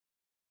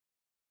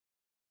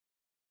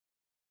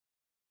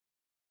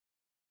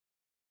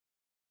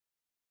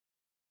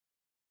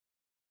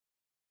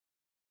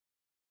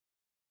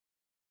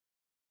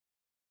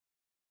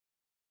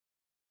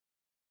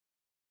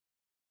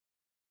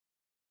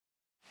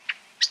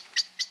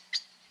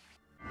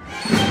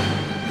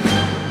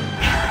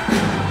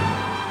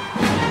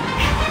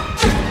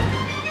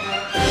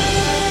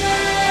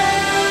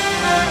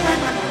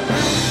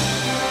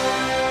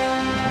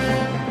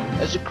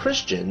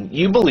Christian,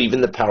 you believe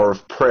in the power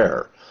of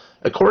prayer.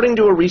 According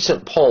to a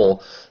recent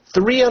poll,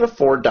 3 out of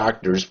 4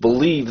 doctors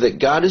believe that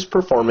God is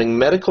performing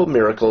medical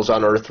miracles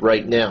on earth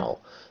right now.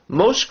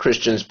 Most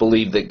Christians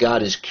believe that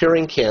God is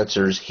curing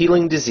cancers,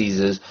 healing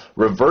diseases,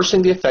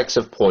 reversing the effects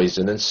of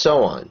poison, and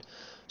so on.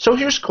 So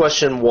here's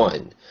question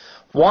 1.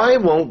 Why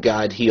won't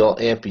God heal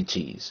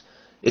amputees?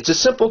 It's a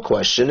simple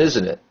question,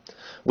 isn't it?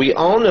 We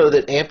all know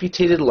that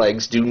amputated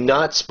legs do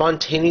not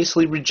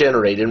spontaneously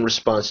regenerate in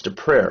response to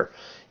prayer.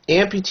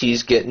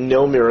 Amputees get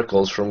no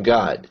miracles from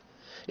God.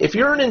 If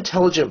you're an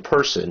intelligent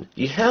person,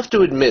 you have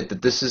to admit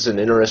that this is an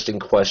interesting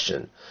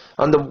question.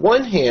 On the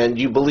one hand,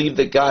 you believe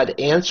that God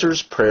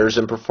answers prayers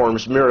and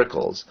performs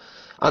miracles.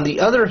 On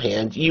the other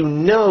hand, you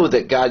know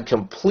that God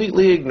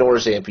completely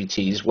ignores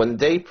amputees when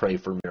they pray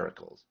for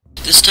miracles.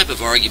 This type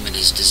of argument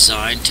is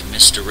designed to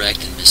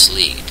misdirect and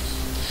mislead.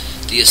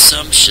 The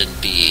assumption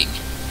being,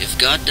 if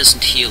God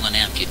doesn't heal an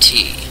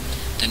amputee,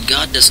 then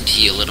God doesn't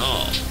heal at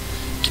all.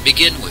 To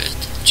begin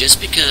with,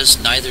 just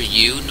because neither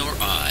you nor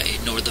I,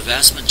 nor the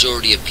vast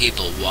majority of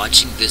people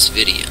watching this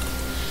video,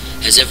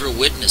 has ever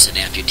witnessed an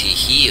amputee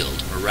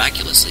healed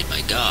miraculously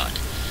by God,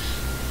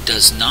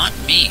 does not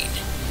mean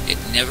it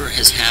never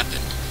has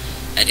happened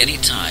at any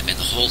time in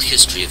the whole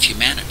history of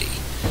humanity.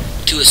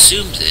 To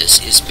assume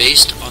this is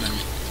based on an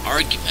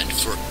argument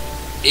for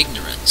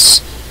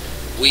ignorance.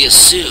 We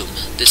assume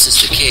this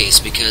is the case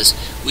because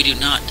we do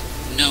not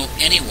know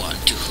anyone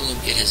to whom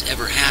it has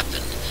ever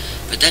happened,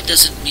 but that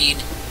doesn't mean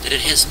that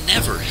it has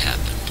never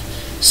happened.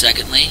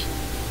 Secondly,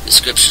 the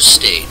scriptures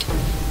state,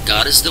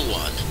 God is the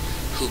one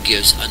who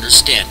gives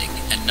understanding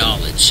and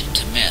knowledge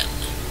to men.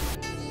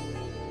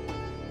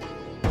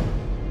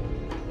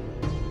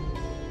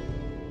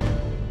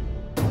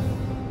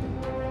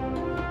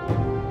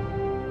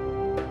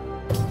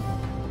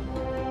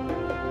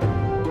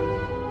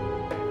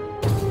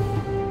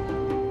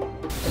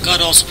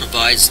 God also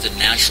provides the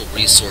natural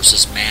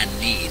resources man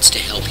needs to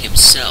help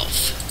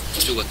himself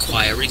through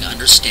acquiring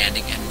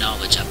understanding and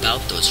knowledge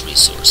about those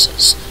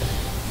resources.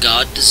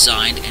 God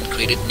designed and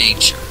created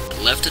nature,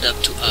 left it up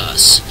to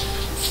us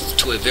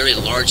to a very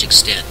large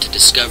extent to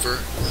discover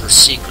her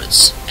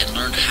secrets and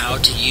learn how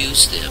to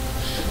use them.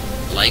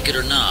 Like it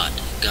or not,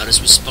 God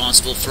is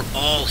responsible for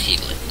all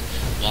healing.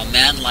 While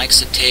man likes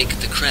to take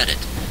the credit,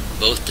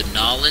 both the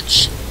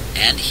knowledge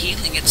and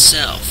healing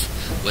itself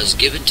was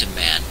given to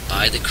man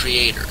by the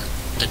Creator.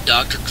 The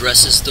doctor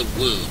dresses the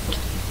wound,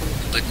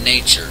 but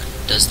nature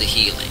does the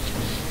healing,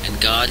 and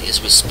God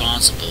is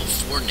responsible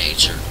for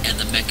nature and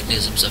the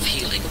mechanisms of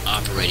healing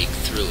operating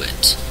through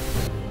it.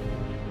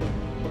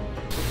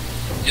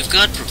 If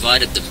God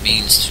provided the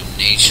means through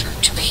nature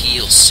to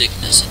heal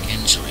sickness and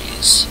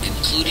injuries,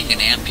 including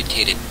an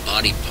amputated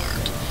body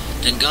part,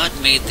 then God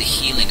made the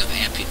healing of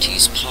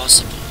amputees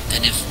possible,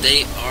 and if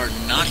they are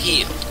not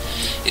healed,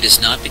 it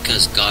is not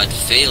because God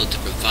failed to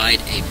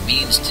provide a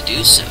means to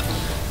do so,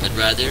 but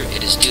rather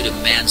it is due to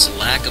man's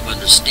lack of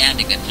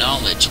understanding and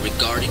knowledge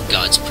regarding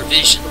God's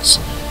provisions.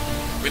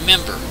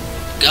 Remember,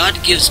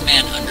 God gives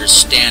man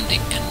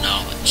understanding and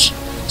knowledge.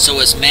 So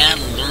as man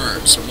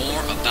learns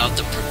more about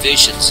the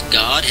provisions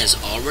God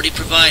has already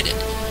provided,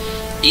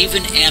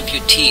 even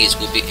amputees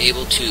will be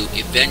able to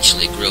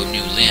eventually grow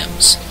new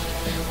limbs.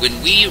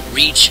 When we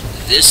reach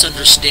this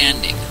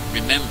understanding,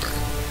 remember,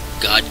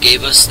 God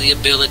gave us the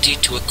ability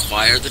to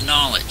acquire the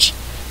knowledge,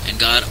 and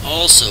God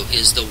also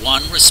is the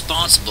one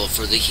responsible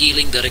for the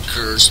healing that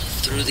occurs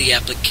through the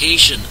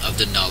application of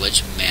the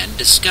knowledge man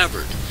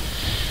discovered.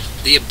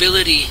 The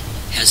ability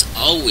has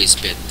always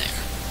been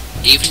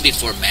there, even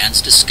before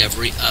man's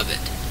discovery of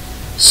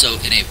it. So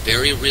in a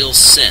very real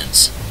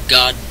sense,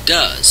 God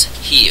does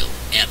heal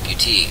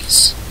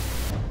amputees.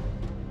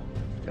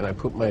 And I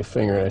put my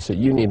finger and I said,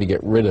 you need to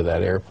get rid of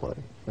that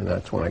airplane. And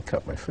that's when I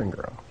cut my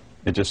finger off.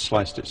 It just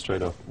sliced it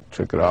straight off?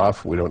 Took it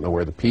off. We don't know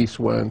where the piece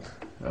went.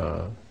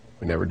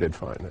 We never did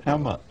find it. How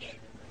much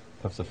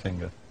of the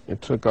finger?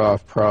 It took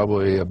off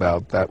probably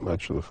about that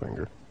much of the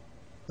finger.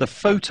 The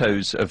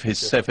photos of his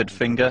severed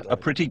finger are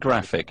pretty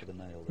graphic.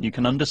 You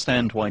can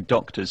understand why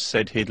doctors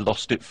said he'd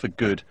lost it for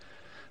good.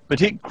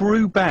 But it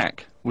grew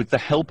back with the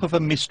help of a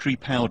mystery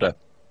powder.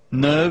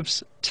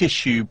 Nerves,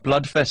 tissue,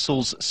 blood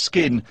vessels,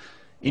 skin,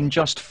 in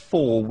just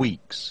 4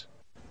 weeks.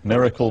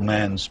 Miracle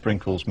Man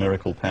sprinkles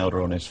miracle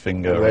powder on his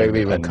finger. They've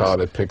even called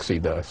it pixie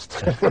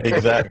dust.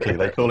 Exactly,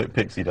 they call it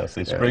pixie dust.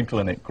 They sprinkle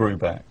and it grew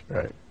back.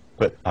 Right.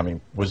 But, I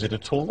mean, was it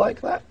at all like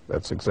that?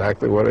 That's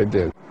exactly what I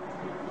did.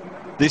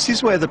 This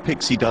is where the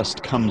pixie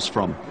dust comes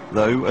from,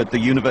 though at the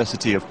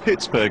University of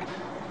Pittsburgh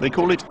they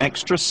call it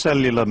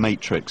extracellular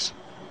matrix.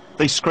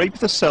 They scrape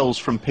the cells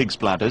from pigs'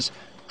 bladders,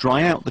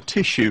 dry out the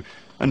tissue,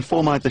 and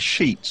form either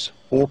sheets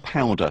or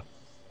powder.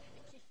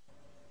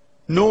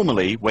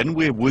 Normally, when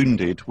we're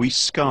wounded, we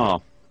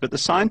scar, but the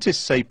scientists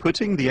say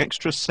putting the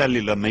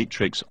extracellular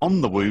matrix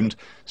on the wound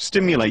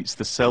stimulates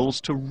the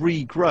cells to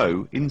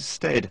regrow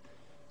instead.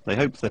 They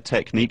hope the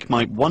technique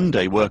might one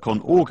day work on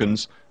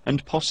organs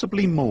and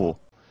possibly more.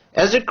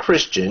 As a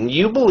Christian,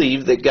 you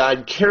believe that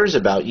God cares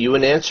about you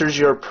and answers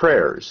your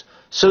prayers.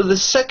 So the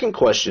second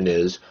question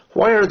is,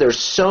 why are there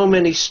so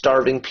many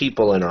starving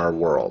people in our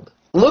world?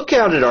 Look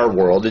out at our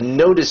world and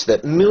notice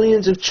that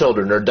millions of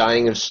children are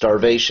dying of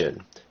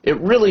starvation. It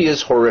really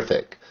is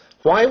horrific.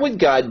 Why would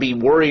God be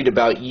worried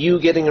about you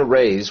getting a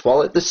raise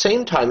while at the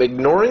same time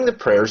ignoring the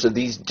prayers of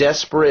these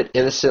desperate,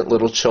 innocent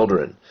little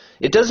children?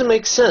 It doesn't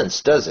make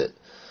sense, does it?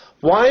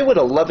 Why would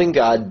a loving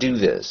God do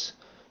this?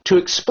 To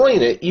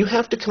explain it, you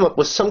have to come up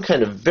with some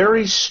kind of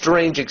very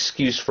strange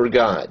excuse for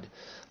God.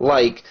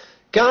 Like,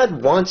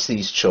 God wants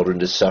these children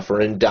to suffer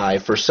and die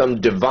for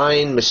some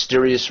divine,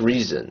 mysterious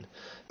reason.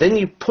 Then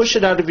you push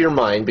it out of your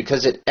mind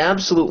because it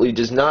absolutely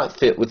does not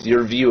fit with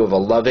your view of a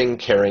loving,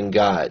 caring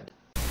God.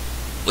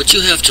 What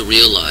you have to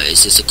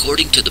realize is,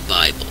 according to the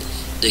Bible,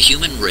 the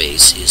human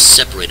race is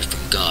separated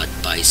from God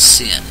by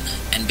sin,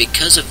 and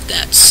because of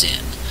that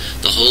sin,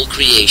 the whole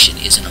creation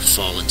is in a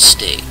fallen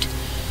state.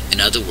 In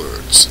other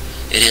words,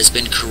 it has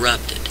been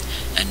corrupted,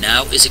 and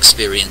now is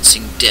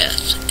experiencing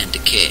death and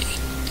decay.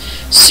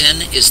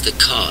 Sin is the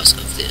cause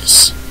of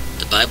this.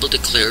 The Bible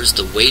declares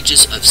the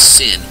wages of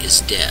sin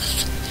is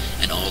death,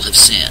 and all have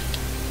sinned.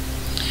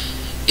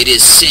 It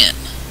is sin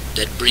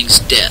that brings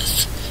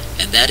death,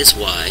 and that is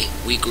why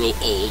we grow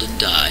old and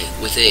die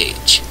with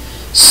age.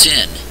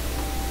 Sin,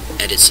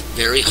 at its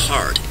very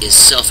heart, is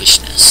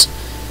selfishness,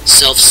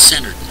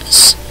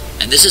 self-centeredness,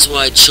 and this is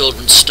why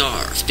children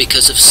starve,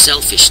 because of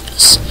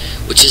selfishness,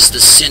 which is the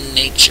sin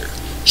nature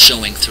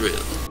showing through.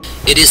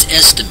 It is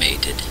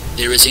estimated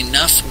there is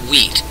enough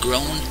wheat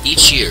grown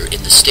each year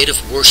in the state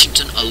of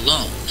Washington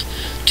alone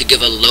to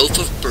give a loaf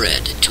of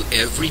bread to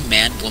every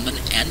man, woman,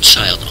 and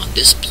child on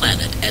this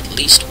planet at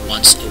least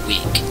once a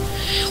week.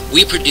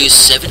 We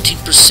produce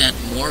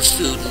 17% more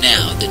food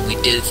now than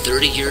we did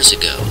 30 years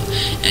ago,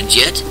 and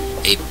yet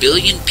 1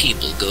 billion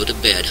people go to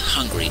bed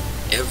hungry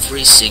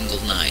every single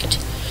night.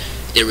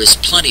 There is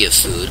plenty of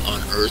food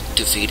on earth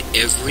to feed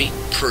every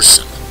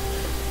person.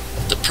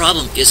 The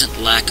problem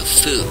isn't lack of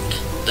food.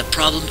 The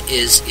problem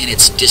is in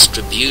its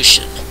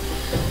distribution.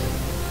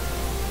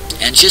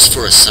 And just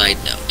for a side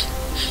note,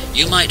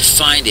 you might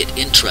find it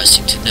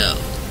interesting to know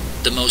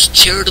the most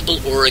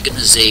charitable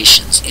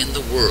organizations in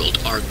the world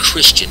are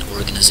Christian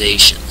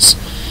organizations.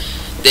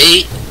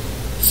 They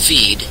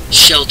feed,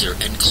 shelter,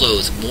 and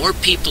clothe more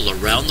people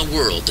around the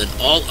world than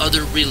all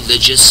other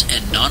religious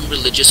and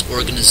non-religious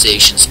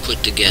organizations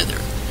put together.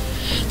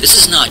 This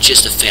is not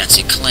just a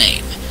fancy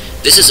claim.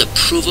 This is a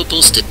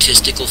provable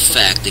statistical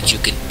fact that you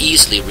can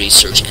easily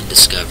research and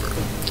discover.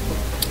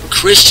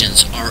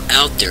 Christians are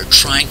out there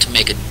trying to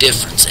make a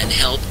difference and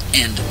help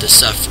end the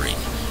suffering.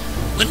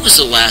 When was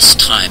the last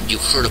time you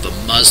heard of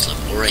a Muslim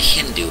or a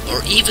Hindu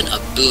or even a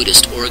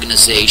Buddhist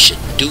organization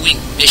doing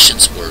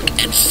missions work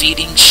and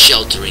feeding,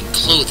 sheltering,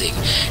 clothing,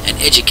 and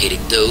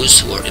educating those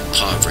who are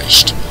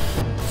impoverished?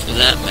 For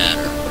that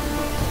matter,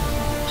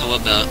 how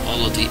about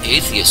all of the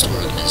atheist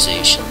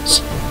organizations?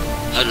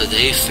 How do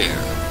they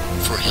fare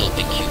for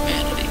helping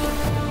humanity?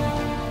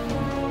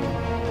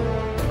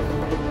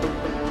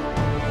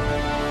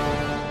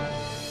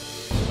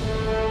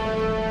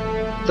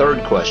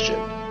 Third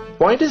question.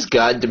 Why does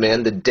God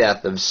demand the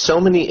death of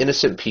so many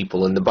innocent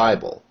people in the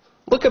Bible?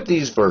 Look up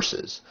these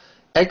verses.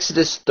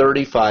 Exodus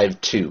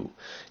 35:2.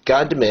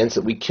 God demands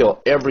that we kill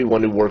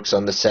everyone who works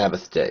on the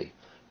Sabbath day.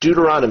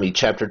 Deuteronomy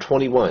chapter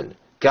 21.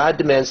 God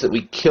demands that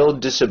we kill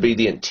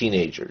disobedient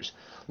teenagers.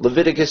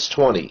 Leviticus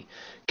 20.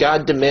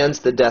 God demands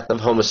the death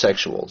of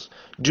homosexuals.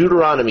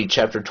 Deuteronomy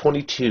chapter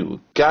 22.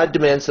 God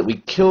demands that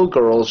we kill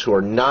girls who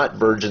are not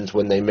virgins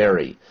when they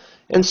marry.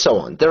 And so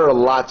on. There are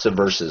lots of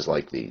verses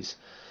like these.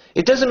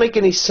 It doesn't make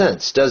any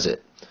sense, does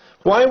it?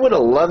 Why would a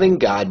loving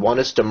God want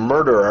us to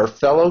murder our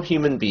fellow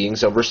human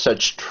beings over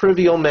such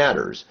trivial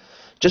matters?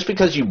 Just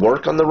because you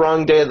work on the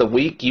wrong day of the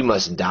week, you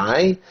must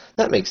die?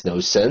 That makes no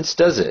sense,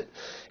 does it?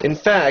 In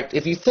fact,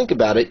 if you think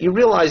about it, you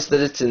realize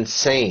that it's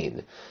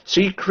insane.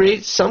 So you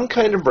create some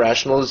kind of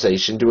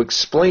rationalization to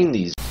explain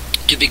these.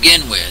 To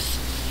begin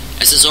with,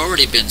 as has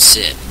already been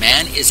said,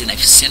 man is in a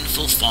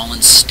sinful,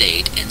 fallen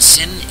state, and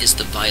sin is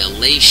the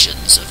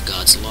violations of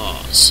God's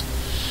laws.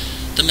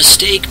 The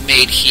mistake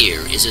made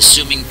here is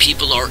assuming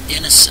people are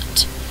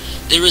innocent.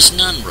 There is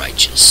none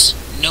righteous,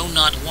 no,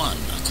 not one,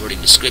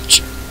 according to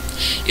Scripture.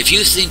 If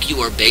you think you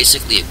are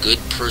basically a good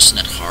person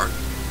at heart,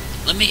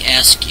 let me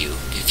ask you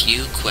a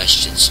few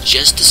questions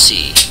just to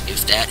see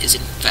if that is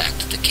in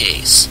fact the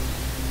case.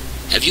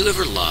 Have you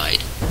ever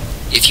lied?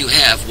 If you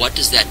have, what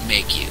does that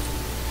make you?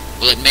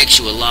 Well, it makes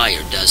you a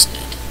liar, doesn't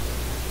it?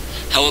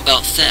 How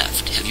about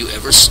theft? Have you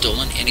ever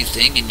stolen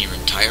anything in your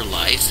entire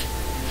life?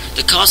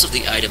 The cost of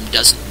the item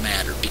doesn't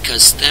matter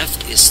because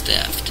theft is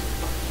theft.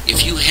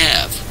 If you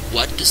have,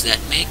 what does that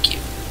make you?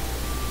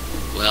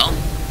 Well,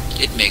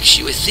 it makes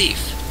you a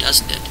thief,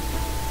 doesn't it?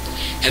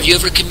 Have you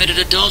ever committed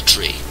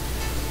adultery?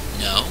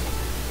 No?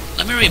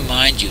 Let me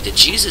remind you that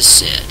Jesus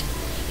said,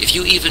 if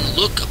you even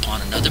look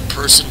upon another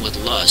person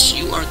with lust,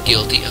 you are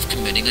guilty of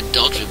committing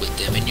adultery with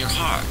them in your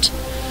heart.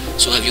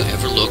 So have you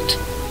ever looked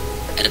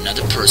at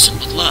another person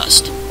with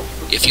lust?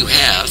 If you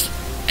have,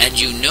 and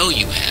you know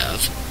you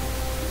have,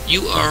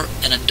 you are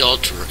an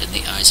adulterer in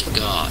the eyes of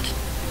God.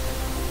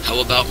 How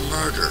about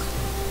murder?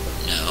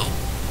 No?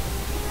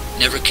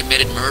 Never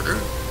committed murder?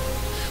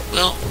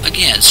 Well,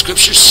 again,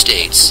 Scripture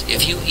states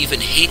if you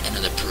even hate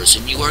another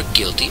person, you are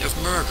guilty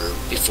of murder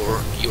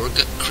before your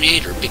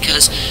Creator,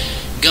 because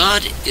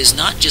God is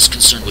not just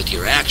concerned with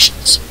your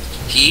actions.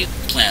 He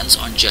plans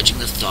on judging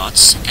the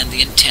thoughts and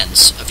the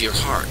intents of your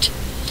heart.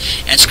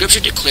 And Scripture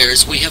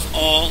declares we have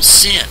all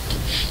sinned.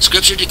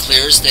 Scripture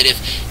declares that if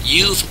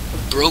you've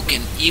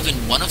broken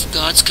even one of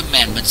God's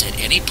commandments at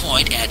any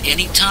point, at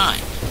any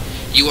time,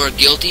 you are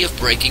guilty of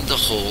breaking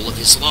the whole of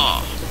His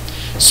law.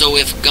 So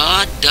if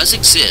God does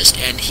exist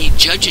and He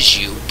judges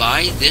you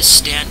by this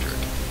standard,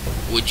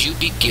 would you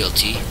be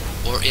guilty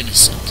or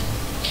innocent?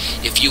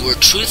 If you were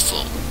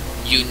truthful,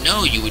 you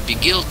know you would be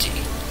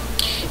guilty.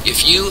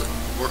 If you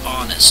were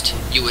honest,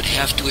 you would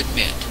have to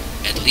admit,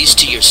 at least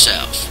to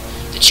yourself,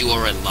 that you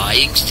are a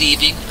lying,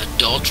 thieving,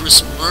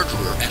 adulterous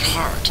murderer at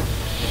heart,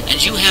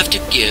 and you have to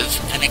give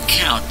an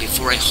account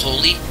before a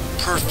holy,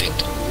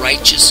 perfect,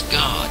 righteous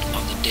God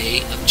on the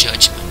day of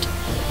judgment.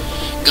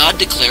 God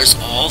declares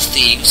all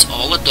thieves,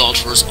 all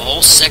adulterers,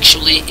 all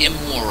sexually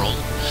immoral,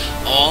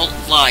 all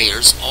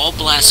liars, all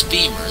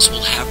blasphemers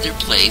will have their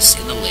place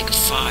in the lake of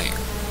fire.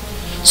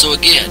 So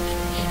again,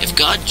 if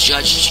God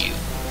judged you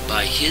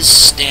by His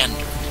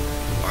standard,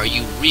 are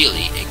you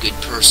really a good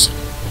person,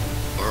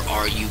 or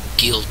are you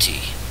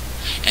guilty?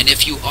 And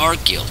if you are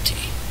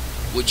guilty,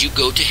 would you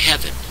go to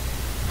heaven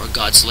or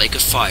God's lake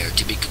of fire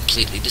to be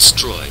completely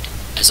destroyed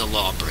as a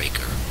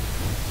lawbreaker?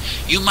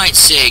 You might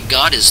say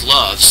God is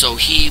love, so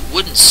He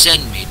wouldn't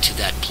send me to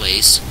that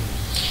place.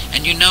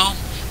 And you know,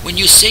 when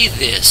you say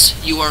this,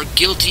 you are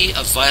guilty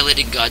of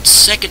violating God's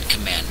second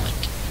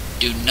commandment.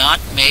 Do not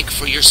make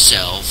for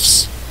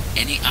yourselves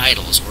any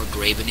idols or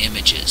graven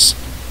images.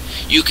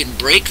 You can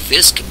break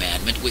this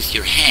commandment with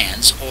your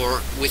hands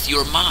or with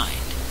your mind.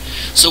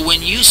 So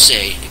when you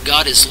say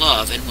God is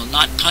love and will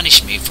not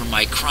punish me for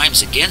my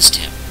crimes against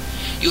Him,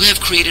 you have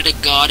created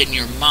a God in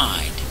your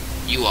mind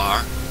you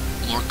are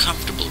more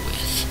comfortable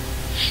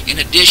with. In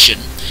addition,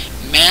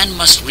 man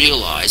must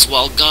realize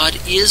while God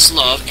is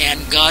love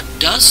and God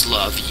does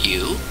love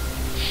you,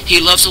 He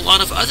loves a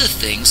lot of other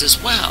things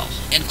as well,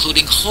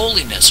 including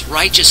holiness,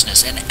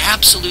 righteousness, and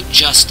absolute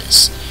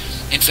justice.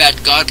 In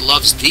fact, God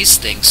loves these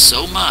things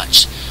so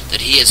much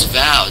that He has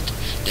vowed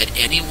that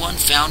anyone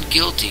found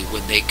guilty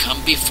when they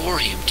come before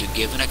Him to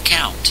give an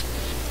account,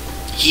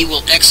 He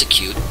will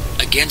execute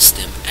against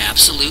them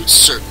absolute,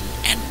 certain,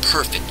 and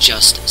perfect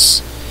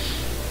justice.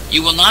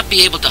 You will not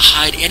be able to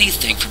hide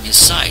anything from His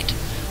sight,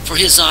 for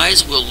His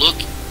eyes will look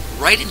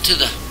right into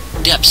the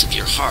depths of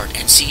your heart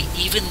and see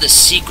even the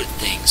secret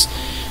things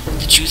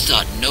that you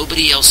thought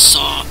nobody else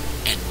saw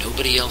and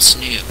nobody else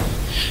knew.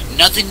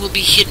 Nothing will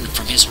be hidden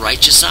from His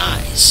righteous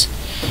eyes.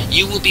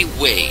 You will be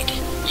weighed,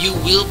 you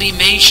will be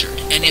measured,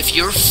 and if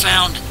you're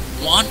found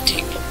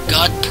wanting,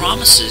 God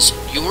promises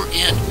your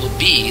end will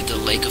be the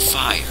lake of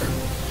fire.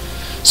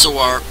 So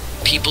are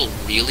people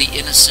really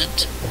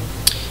innocent?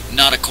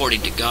 Not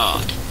according to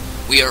God.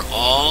 We are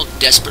all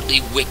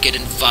desperately wicked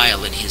and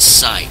vile in His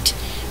sight.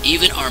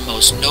 Even our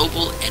most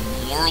noble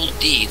and moral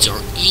deeds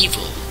are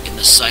evil in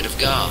the sight of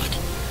God.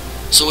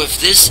 So if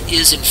this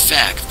is in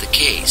fact the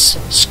case,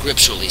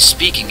 scripturally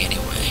speaking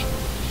anyway,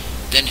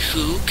 then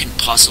who can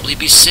possibly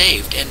be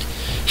saved? And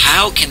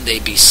how can they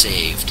be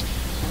saved?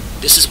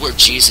 This is where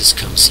Jesus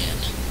comes in.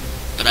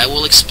 But I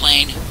will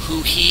explain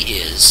who He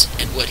is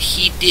and what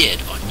He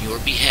did on your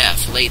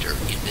behalf later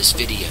in this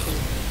video.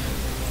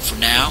 For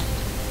now,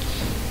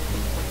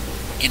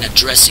 in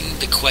addressing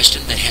the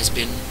question that has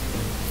been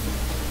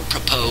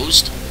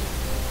proposed,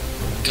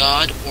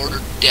 God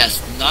ordered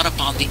death not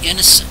upon the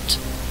innocent,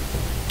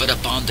 but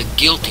upon the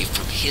guilty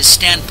from His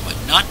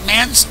standpoint, not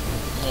man's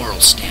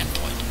moral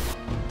standpoint.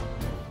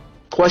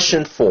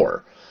 Question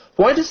 4.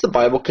 Why does the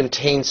Bible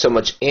contain so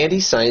much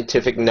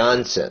anti-scientific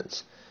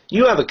nonsense?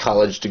 You have a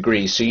college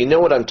degree, so you know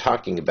what I'm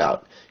talking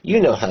about. You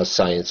know how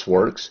science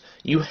works.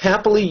 You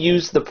happily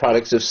use the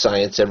products of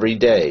science every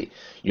day.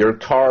 Your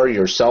car,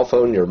 your cell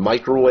phone, your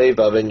microwave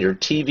oven, your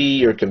TV,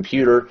 your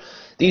computer.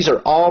 These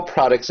are all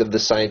products of the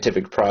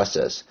scientific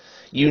process.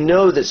 You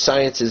know that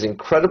science is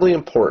incredibly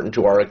important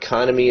to our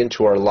economy and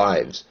to our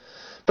lives.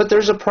 But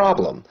there's a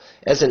problem.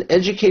 As an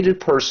educated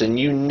person,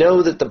 you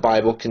know that the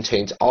Bible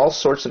contains all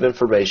sorts of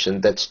information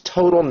that's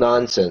total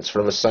nonsense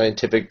from a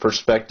scientific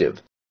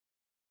perspective.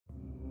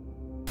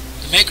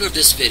 The maker of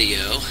this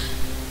video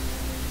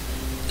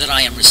that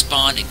I am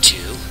responding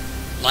to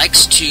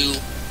likes to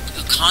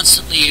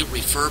constantly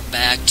refer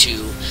back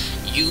to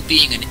you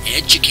being an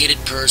educated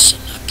person,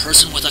 a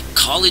person with a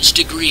college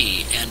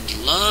degree,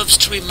 and loves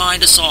to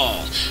remind us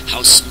all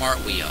how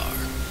smart we are.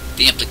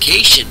 The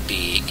implication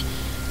being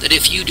that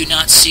if you do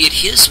not see it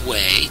His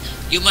way,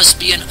 you must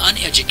be an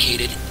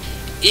uneducated,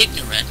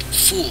 ignorant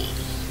fool.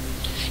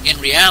 In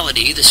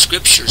reality, the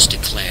Scriptures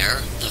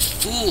declare the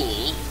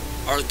fool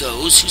are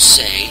those who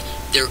say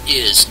there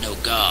is no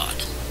God.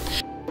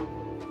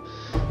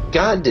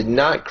 God did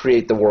not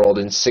create the world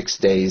in 6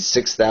 days,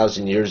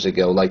 6,000 years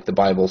ago, like the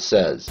Bible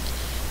says.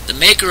 The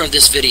maker of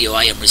this video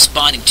I am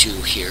responding to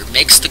here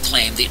makes the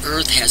claim the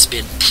earth has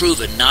been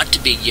proven not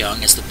to be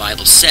young as the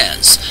Bible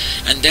says,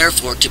 and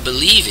therefore to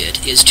believe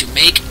it is to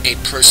make a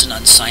person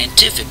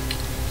unscientific.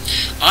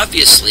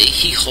 Obviously,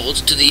 he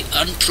holds to the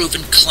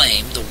unproven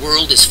claim the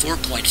world is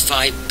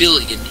 4.5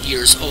 billion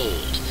years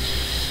old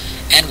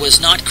and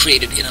was not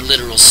created in a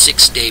literal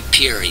 6-day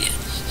period.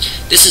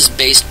 This is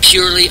based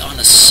purely on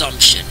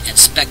assumption and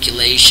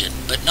speculation,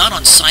 but not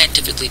on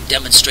scientifically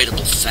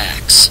demonstrable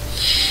facts.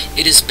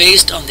 It is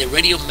based on the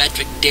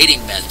radiometric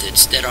dating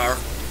methods that are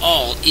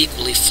all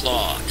equally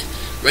flawed.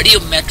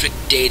 Radiometric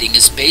dating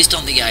is based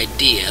on the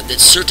idea that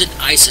certain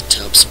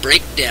isotopes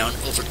break down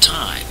over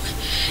time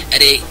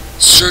at a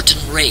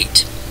certain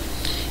rate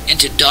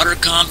into daughter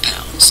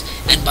compounds,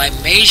 and by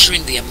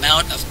measuring the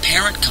amount of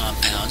parent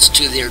compounds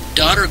to their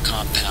daughter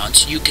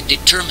compounds, you can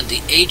determine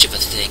the age of a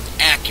thing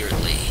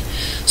accurately,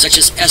 such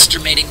as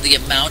estimating the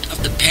amount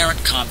of the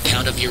parent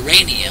compound of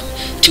uranium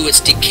to its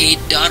decayed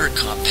daughter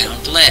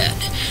compound lead,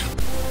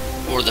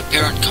 or the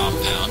parent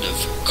compound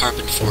of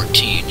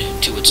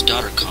carbon-14 to its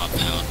daughter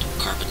compound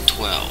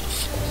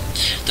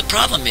carbon-12. The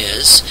problem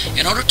is,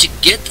 in order to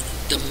get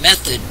the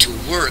method to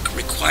work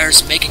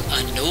requires making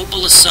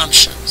unknowable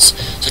assumptions,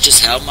 such as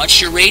how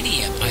much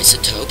uranium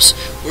isotopes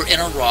were in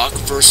a rock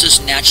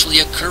versus naturally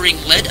occurring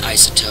lead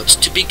isotopes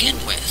to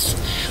begin with,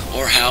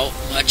 or how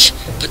much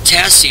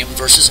potassium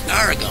versus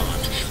argon,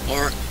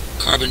 or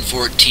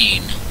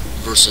carbon-14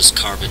 versus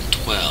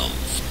carbon-12.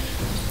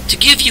 To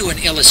give you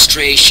an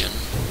illustration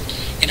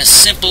in a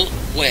simple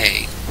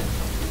way,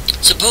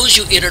 suppose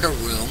you entered a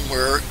room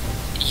where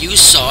you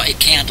saw a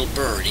candle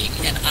burning,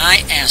 and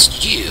I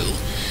asked you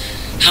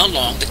how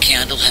long the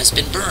candle has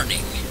been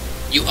burning.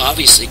 You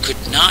obviously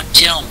could not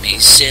tell me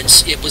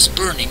since it was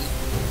burning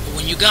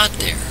when you got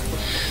there.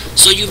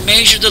 So you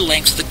measure the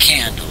length of the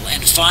candle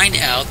and find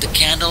out the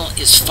candle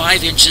is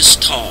 5 inches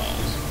tall.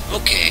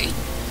 Okay,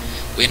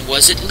 when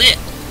was it lit?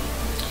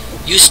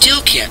 You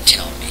still can't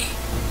tell me.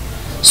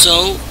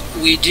 So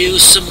we do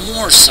some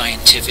more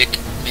scientific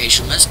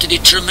measurements to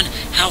determine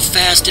how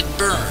fast it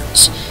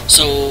burns.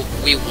 So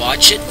we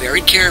watch it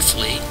very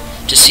carefully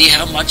to see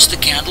how much the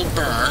candle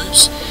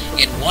burns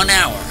in 1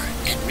 hour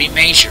and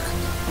remeasure.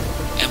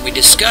 And we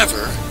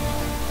discover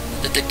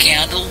that the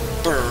candle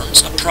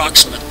burns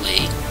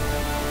approximately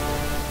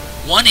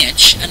 1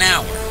 inch an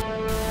hour.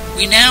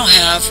 We now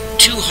have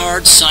two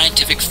hard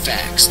scientific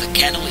facts. The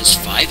candle is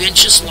 5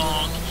 inches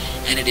long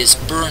and it is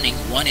burning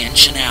 1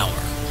 inch an hour.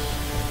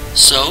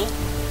 So,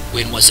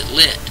 when was it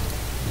lit?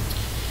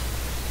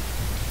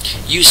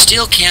 You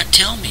still can't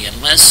tell me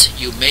unless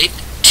you make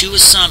two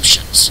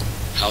assumptions.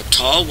 How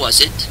tall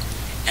was it,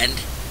 and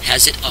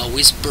has it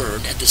always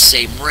burned at the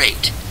same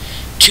rate?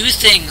 Two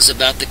things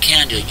about the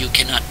candle you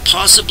cannot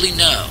possibly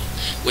know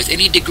with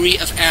any degree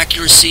of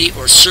accuracy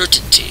or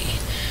certainty.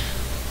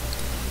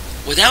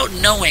 Without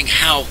knowing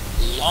how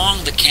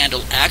long the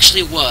candle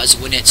actually was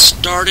when it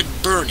started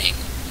burning,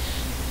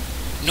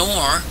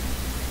 nor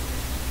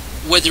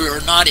whether or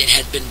not it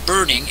had been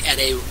burning at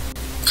a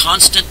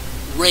constant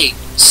rate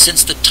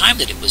since the time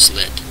that it was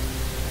lit,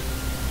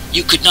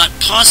 you could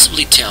not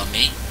possibly tell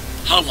me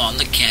how long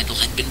the candle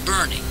had been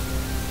burning.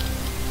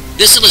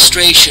 This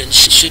illustration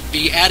should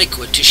be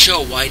adequate to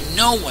show why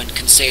no one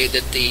can say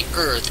that the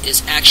Earth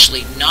is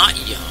actually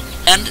not young,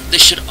 and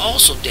this should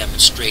also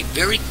demonstrate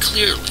very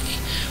clearly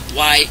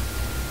why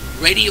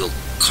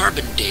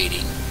radiocarbon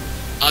dating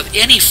of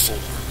any form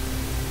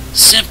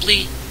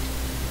simply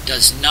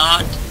does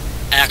not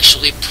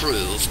actually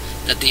prove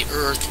that the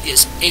Earth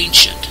is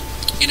ancient.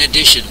 In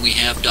addition, we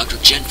have Dr.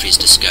 Gentry's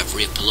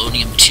discovery of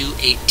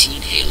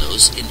polonium-218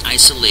 halos in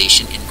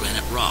isolation in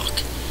granite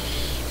rock.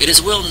 It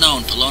is well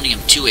known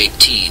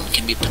polonium-218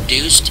 can be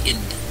produced in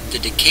the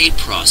decay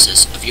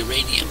process of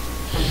uranium.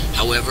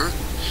 However,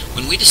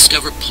 when we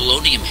discover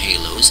polonium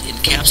halos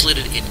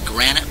encapsulated in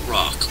granite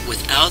rock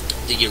without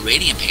the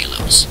uranium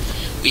halos,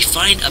 we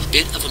find a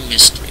bit of a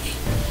mystery.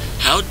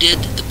 How did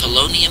the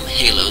polonium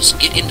halos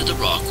get into the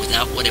rock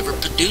without whatever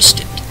produced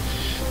it?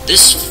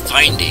 This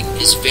finding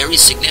is very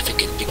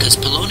significant because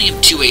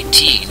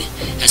polonium-218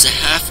 has a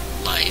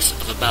half-life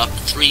of about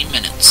 3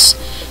 minutes.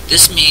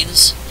 This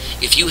means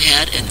if you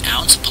had an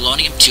ounce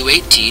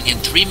polonium-218 in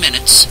 3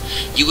 minutes,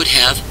 you would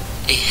have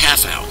a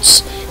half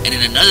ounce, and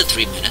in another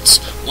 3 minutes,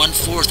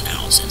 1/4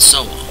 ounce, and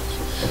so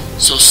on.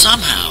 So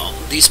somehow,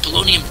 these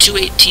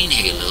polonium-218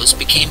 halos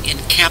became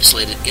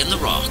encapsulated in the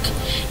rock,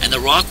 and the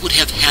rock would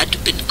have had to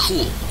have been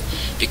cool,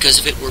 because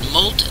if it were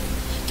molten,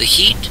 the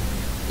heat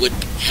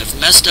would have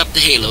messed up the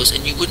halos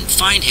and you wouldn't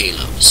find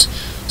halos.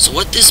 So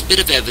what this bit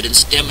of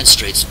evidence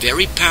demonstrates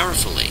very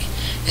powerfully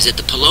is that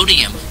the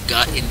polonium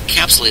got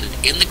encapsulated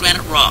in the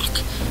granite rock,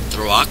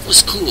 the rock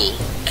was cool,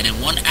 and in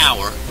 1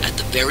 hour, at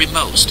the very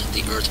most,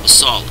 the Earth was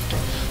solid.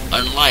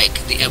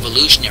 Unlike the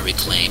evolutionary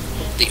claim,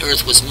 the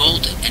Earth was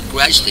molten and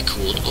gradually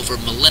cooled over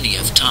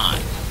millennia of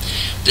time.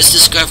 This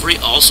discovery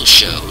also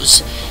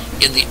shows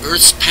in the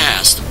Earth's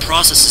past the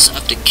processes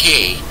of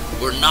decay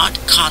were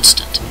not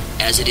constant,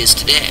 as it is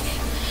today.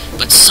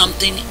 But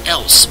something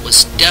else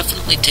was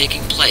definitely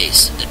taking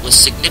place that was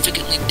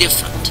significantly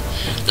different.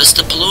 Thus,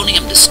 the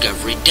polonium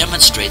discovery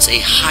demonstrates a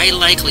high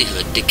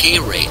likelihood decay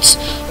rates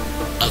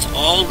of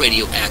all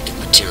radioactive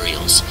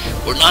materials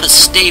were not as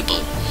stable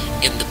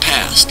in the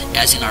past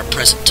as in our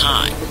present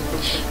time.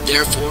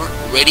 Therefore,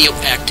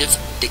 radioactive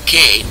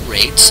decay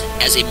rates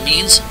as a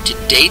means to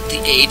date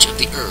the age of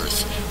the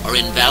Earth are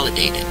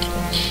invalidated.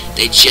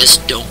 They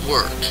just don't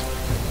work.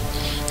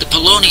 The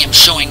polonium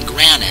showing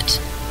granite,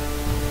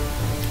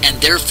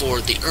 and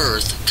therefore the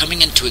Earth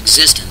coming into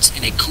existence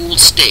in a cool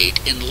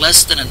state in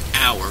less than an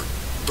hour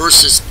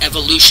versus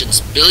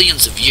evolution's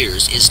billions of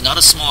years, is not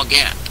a small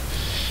gap.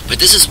 But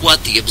this is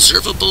what the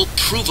observable,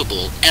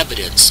 provable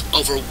evidence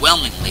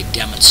overwhelmingly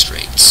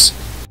demonstrates.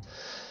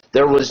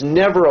 There was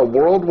never a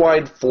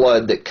worldwide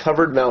flood that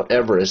covered Mount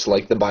Everest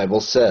like the Bible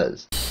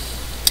says.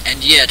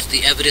 And yet,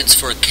 the evidence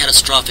for a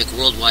catastrophic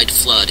worldwide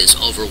flood is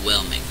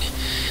overwhelming.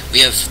 We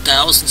have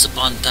thousands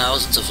upon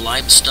thousands of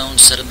limestone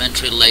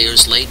sedimentary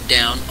layers laid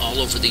down all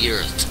over the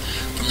Earth,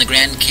 from the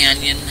Grand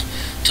Canyon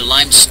to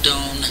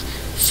limestone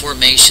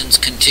formations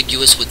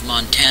contiguous with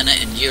Montana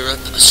in Europe,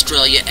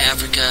 Australia,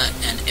 Africa,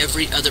 and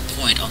every other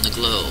point on the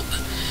globe.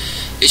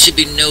 It should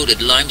be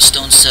noted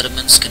limestone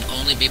sediments can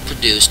only be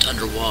produced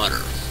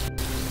underwater.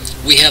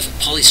 We have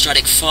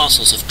polystratic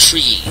fossils of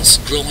trees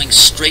growing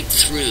straight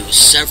through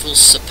several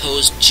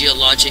supposed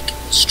geologic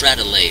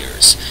strata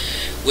layers,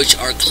 which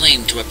are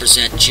claimed to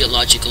represent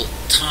geological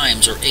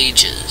times or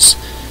ages.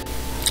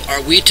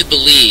 Are we to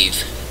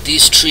believe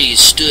these trees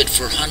stood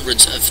for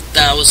hundreds of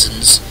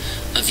thousands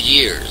of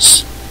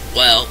years,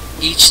 while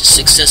each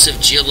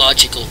successive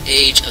geological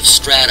age of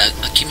strata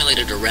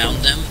accumulated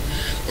around them?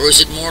 Or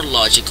is it more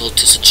logical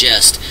to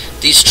suggest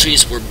these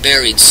trees were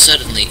buried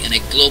suddenly in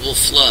a global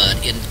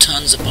flood in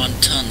tons upon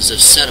tons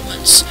of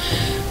sediments,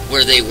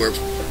 where they were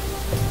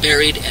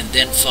buried and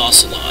then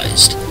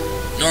fossilized?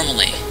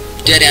 Normally,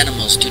 dead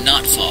animals do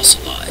not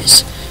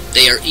fossilize.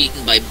 They are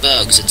eaten by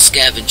bugs and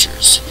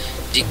scavengers,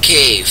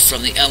 decay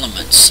from the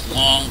elements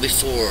long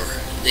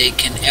before they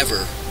can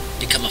ever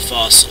become a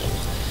fossil.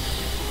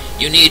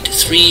 You need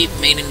three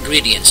main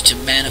ingredients to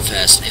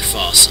manifest a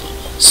fossil: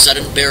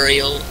 sudden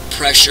burial,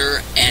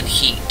 pressure, and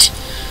heat,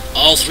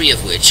 all three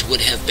of which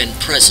would have been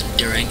present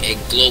during a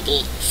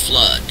global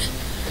flood.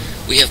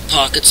 We have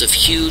pockets of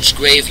huge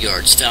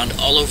graveyards found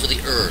all over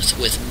the Earth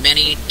with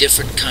many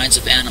different kinds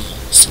of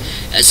animals,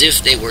 as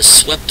if they were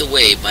swept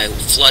away by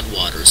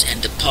floodwaters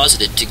and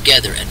deposited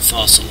together and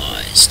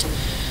fossilized.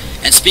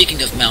 And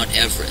speaking of Mount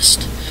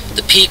Everest,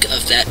 the peak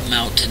of that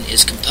mountain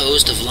is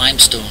composed of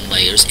limestone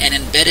layers, and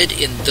embedded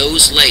in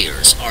those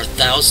layers are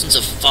thousands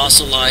of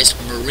fossilized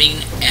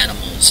marine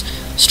animals,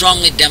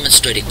 strongly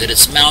demonstrating that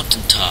its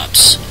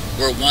mountaintops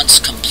were once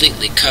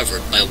completely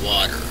covered by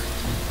water.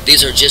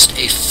 These are just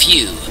a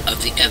few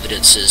of the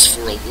evidences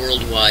for a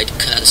worldwide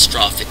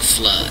catastrophic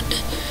flood.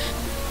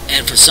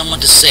 And for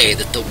someone to say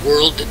that the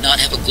world did not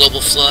have a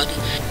global flood,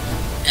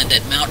 and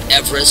that Mount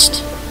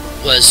Everest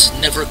was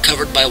never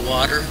covered by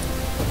water,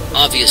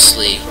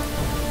 obviously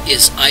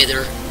is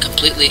either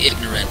completely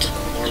ignorant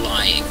or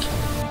lying.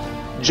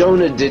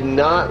 Jonah did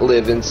not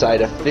live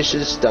inside a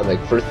fish's stomach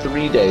for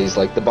 3 days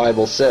like the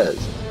Bible says.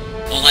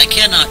 While I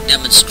cannot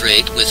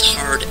demonstrate with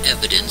hard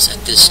evidence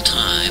at this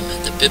time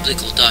the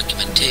biblical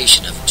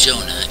documentation of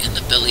Jonah in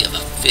the belly of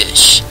a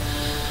fish,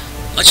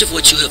 much of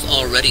what you have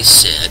already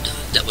said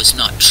that was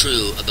not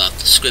true about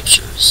the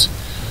Scriptures,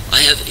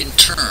 I have in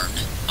turn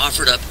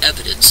offered up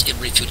evidence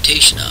in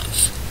refutation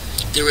of.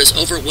 There is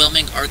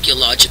overwhelming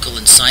archaeological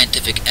and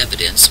scientific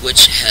evidence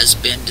which has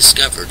been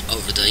discovered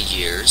over the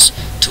years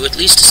to at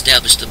least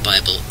establish the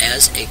Bible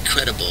as a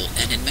credible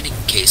and in many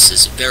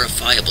cases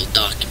verifiable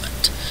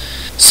document.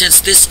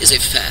 Since this is a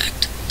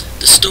fact,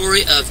 the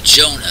story of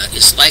Jonah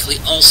is likely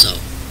also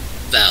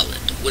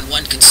valid when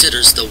one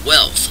considers the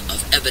wealth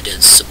of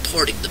evidence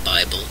supporting the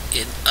Bible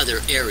in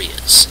other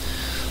areas.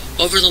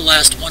 Over the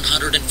last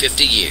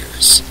 150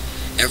 years,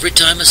 every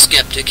time a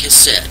skeptic has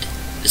said,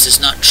 "This is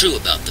not true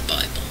about the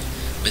Bible,"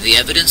 when the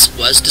evidence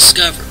was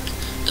discovered,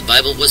 the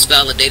Bible was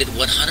validated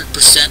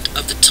 100%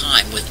 of the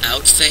time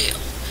without fail,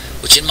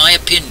 which in my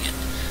opinion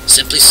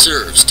simply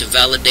serves to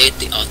validate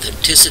the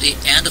authenticity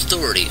and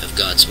authority of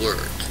God's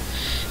Word.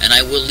 And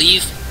I will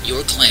leave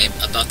your claim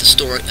about the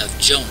story of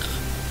Jonah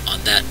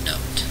on that note.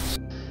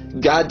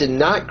 God did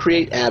not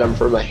create Adam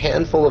from a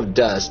handful of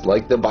dust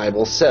like the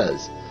Bible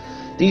says.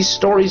 These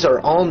stories are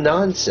all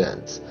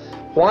nonsense.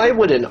 Why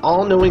would an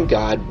all-knowing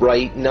God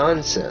write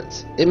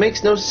nonsense? It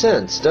makes no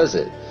sense, does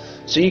it?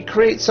 So you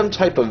create some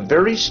type of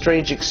very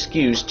strange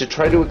excuse to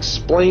try to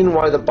explain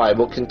why the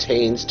Bible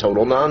contains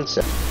total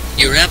nonsense.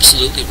 You're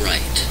absolutely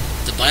right.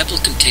 The Bible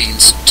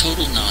contains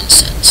total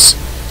nonsense.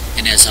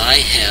 And as I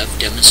have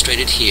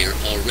demonstrated here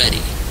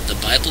already, the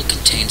Bible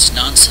contains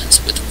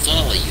nonsense with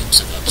volumes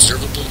of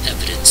observable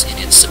evidence in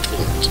its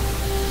support.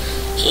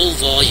 Whole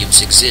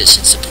volumes exist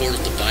in support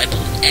of the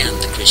Bible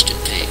and the Christian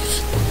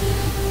faith.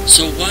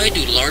 So why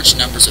do large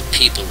numbers of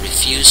people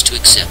refuse to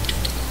accept it?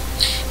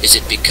 Is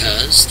it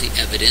because the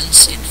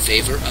evidence in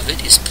favor of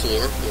it is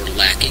poor or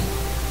lacking?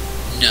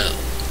 No,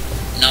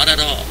 not at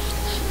all,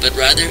 but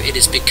rather it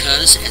is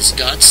because, as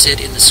God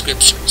said in the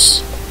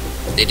Scriptures,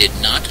 they did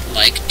not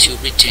like to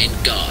retain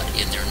God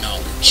in their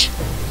knowledge,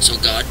 so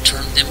God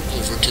turned them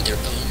over to their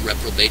own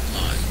reprobate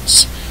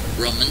minds.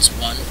 Romans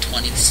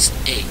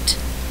 1:28.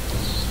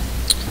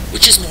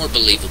 Which is more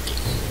believable?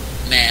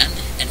 Man,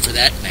 and for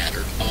that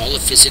matter, all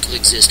of physical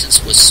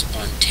existence, was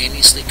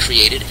spontaneously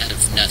created out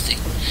of nothing,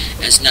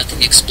 as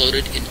nothing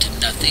exploded into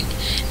nothing,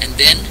 and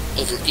then,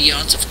 over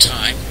eons of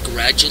time,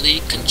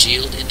 gradually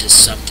congealed into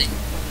something?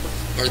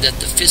 Or that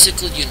the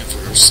physical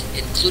universe,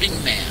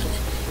 including man,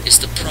 is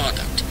the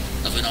product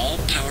of an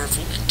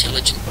all-powerful,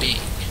 intelligent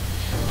being?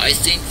 I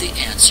think the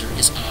answer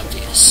is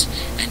obvious,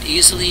 and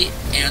easily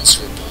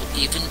answerable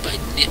even by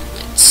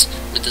nitwits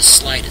with the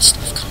slightest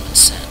of common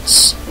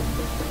sense.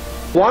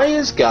 Why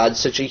is God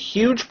such a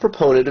huge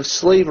proponent of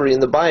slavery in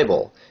the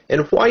Bible?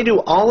 And why do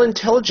all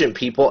intelligent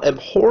people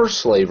abhor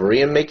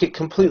slavery and make it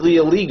completely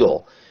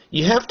illegal?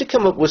 You have to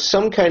come up with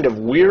some kind of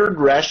weird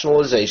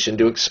rationalization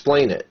to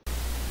explain it.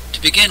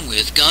 To begin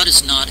with, God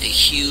is not a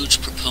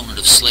huge proponent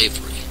of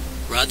slavery.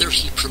 Rather,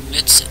 he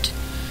permits it.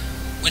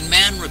 When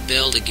man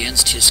rebelled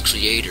against his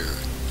Creator,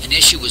 an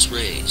issue was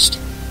raised.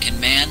 Can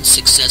man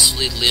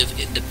successfully live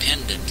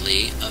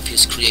independently of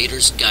his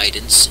Creator's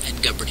guidance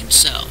and govern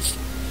himself?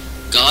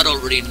 God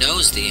already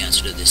knows the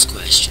answer to this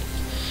question,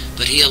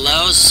 but he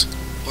allows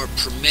or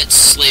permits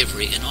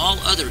slavery and all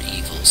other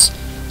evils,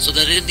 so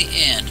that in the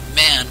end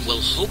man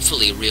will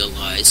hopefully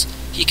realize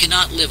he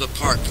cannot live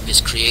apart from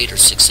his Creator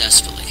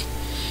successfully.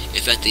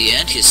 If at the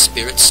end his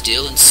spirit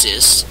still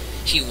insists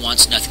he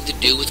wants nothing to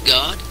do with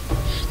God,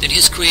 then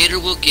his Creator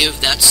will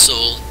give that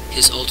soul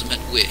his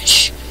ultimate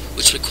wish,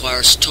 which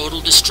requires total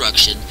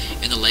destruction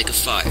in the lake of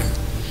fire,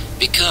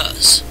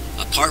 because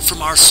apart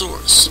from our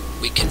source,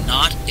 we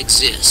cannot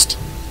exist.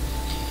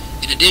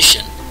 In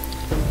addition,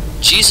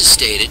 Jesus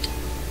stated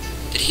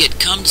that he had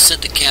come to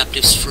set the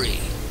captives free.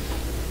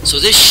 So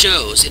this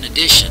shows, in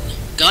addition,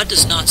 God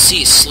does not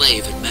see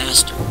slave and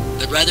master,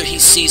 but rather he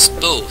sees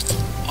both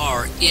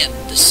are in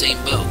the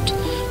same boat.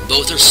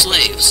 Both are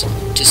slaves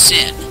to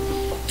sin,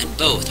 and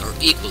both are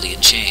equally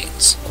in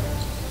chains.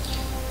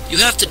 You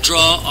have to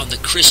draw on the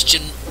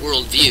Christian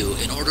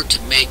worldview in order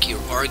to make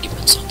your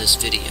arguments on this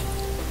video.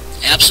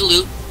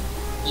 Absolute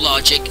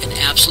logic and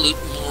absolute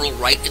moral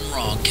right and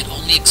wrong can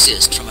only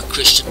exist from a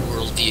Christian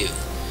worldview.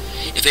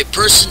 If a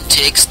person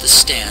takes the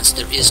stance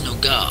there is no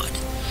God,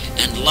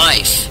 and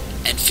life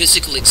and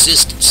physical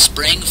existence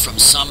spring from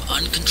some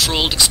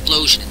uncontrolled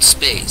explosion in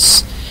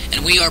space,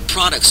 and we are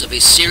products of a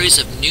series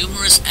of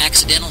numerous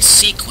accidental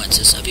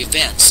sequences of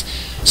events,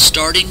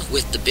 starting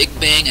with the Big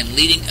Bang and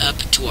leading up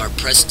to our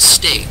present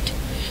state,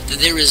 then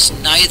there is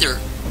neither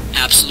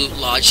absolute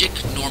logic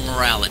nor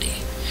morality.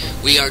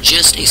 We are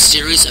just a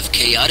series of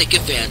chaotic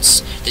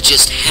events that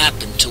just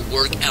happen to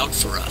work out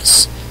for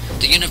us.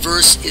 The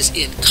universe is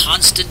in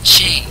constant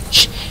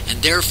change,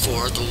 and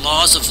therefore the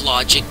laws of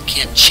logic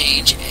can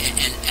change,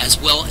 and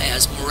as well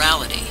as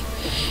morality.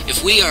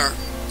 If we are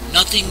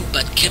nothing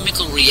but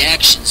chemical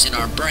reactions in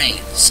our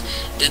brains,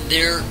 then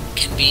there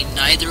can be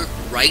neither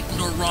right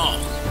nor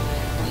wrong,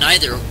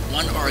 neither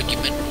one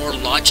argument more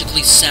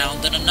logically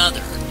sound than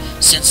another,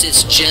 since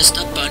it's just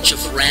a bunch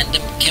of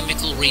random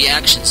chemical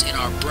reactions in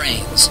our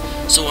brains.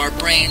 So our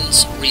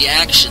brains'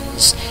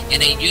 reactions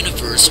in a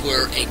universe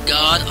where a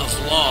God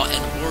of law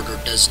and order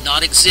does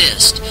not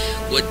exist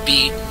would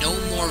be no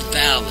more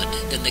valid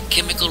than the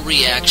chemical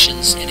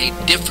reactions in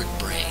a different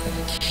brain.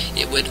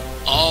 It would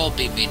all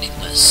be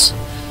meaningless.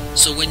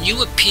 So when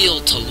you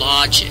appeal to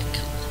logic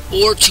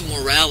or to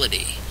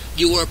morality,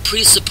 you are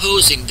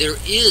presupposing there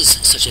is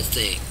such a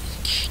thing.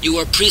 You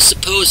are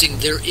presupposing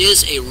there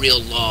is a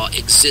real law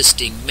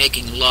existing,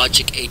 making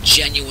logic a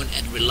genuine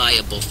and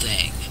reliable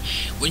thing.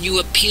 When you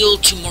appeal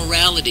to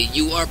morality,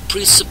 you are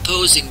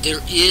presupposing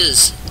there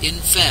is, in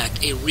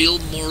fact, a real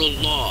moral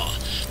law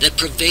that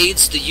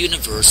pervades the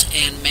universe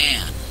and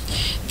man.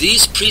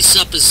 These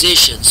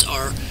presuppositions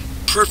are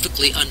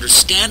perfectly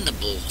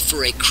understandable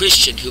for a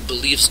Christian who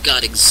believes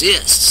God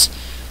exists,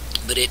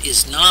 but it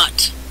is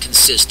not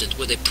consistent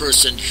with a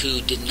person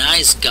who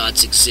denies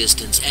God's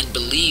existence and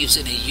believes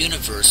in a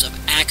universe of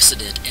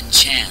accident and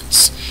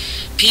chance.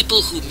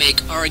 People who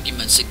make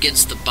arguments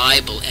against the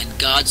Bible and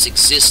God's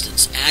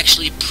existence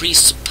actually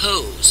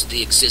presuppose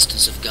the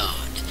existence of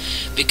God,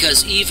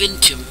 because even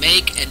to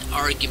make an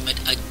argument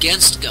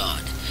against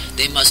God,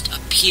 they must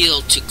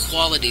appeal to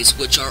qualities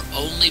which are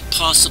only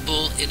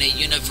possible in a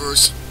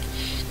universe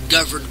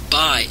governed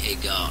by a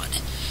God,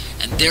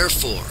 and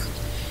therefore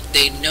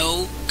they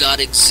know God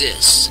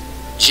exists,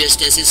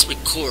 just as is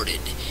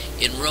recorded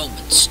in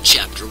Romans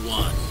chapter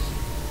 1.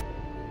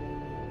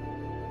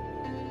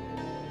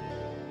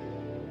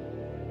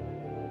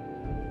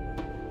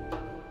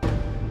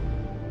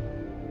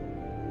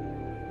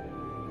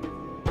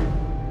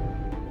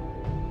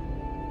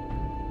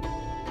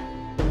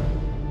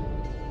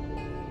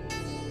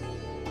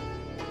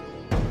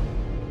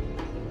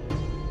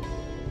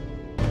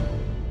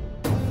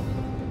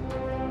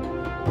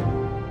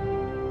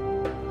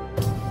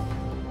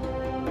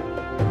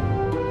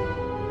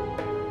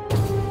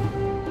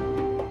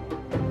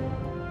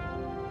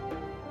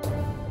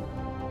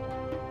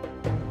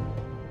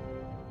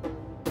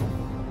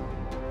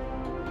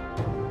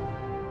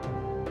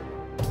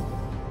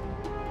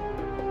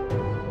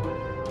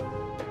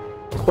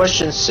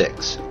 Question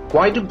 6.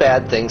 Why do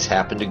bad things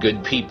happen to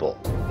good people?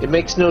 It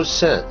makes no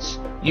sense.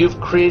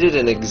 You've created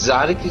an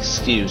exotic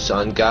excuse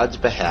on God's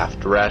behalf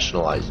to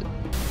rationalize it.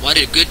 Why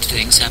do good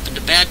things happen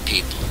to bad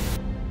people?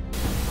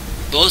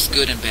 Both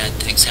good and bad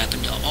things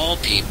happen to all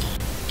people.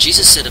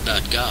 Jesus said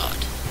about God,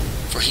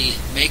 "For he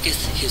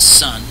maketh his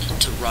sun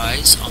to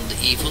rise on the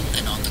evil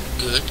and on the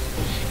good,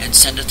 and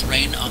sendeth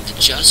rain on the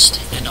just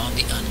and on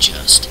the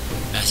unjust."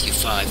 Matthew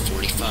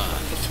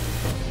 5:45.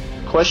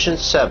 Question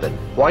 7.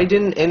 Why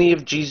didn't any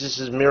of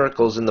Jesus'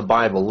 miracles in the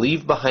Bible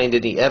leave behind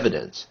any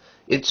evidence?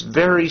 It's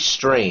very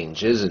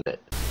strange, isn't it?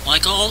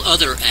 Like all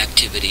other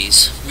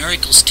activities,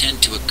 miracles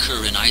tend to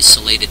occur in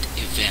isolated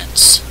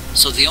events.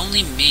 So the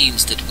only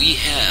means that we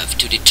have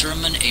to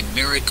determine a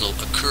miracle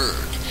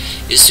occurred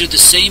is through the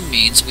same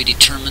means we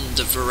determine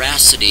the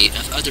veracity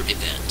of other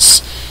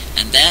events,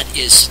 and that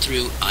is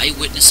through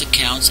eyewitness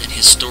accounts and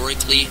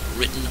historically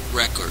written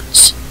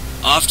records,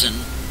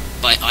 often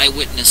by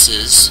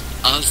eyewitnesses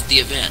of the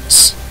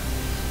events.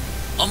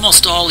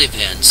 Almost all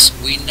events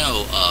we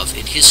know of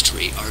in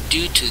history are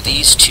due to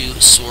these two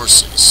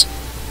sources.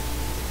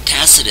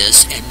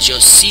 Tacitus and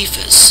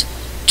Josephus,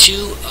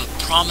 two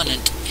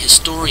prominent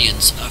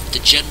historians of the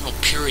general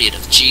period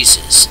of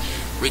Jesus,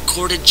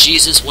 recorded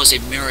Jesus was a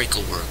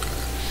miracle worker.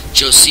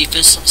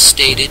 Josephus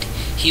stated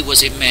he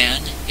was a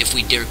man, if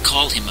we dare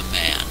call him a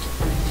man,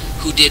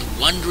 who did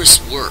wondrous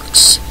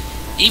works.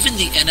 Even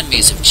the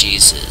enemies of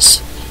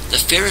Jesus, the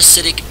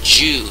Pharisaic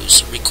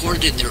Jews,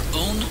 recorded in their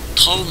own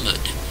Talmud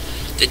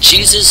that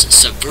Jesus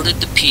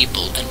subverted the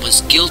people and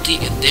was guilty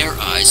in their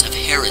eyes of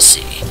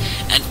heresy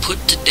and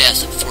put to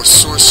death for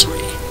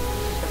sorcery.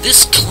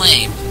 This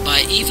claim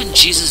by even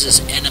Jesus'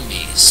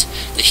 enemies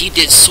that he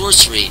did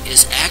sorcery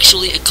is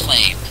actually a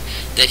claim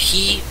that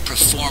he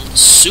performed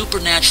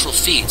supernatural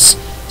feats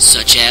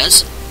such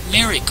as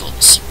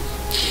miracles.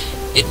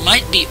 It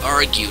might be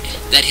argued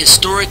that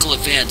historical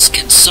events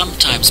can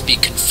sometimes be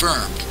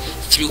confirmed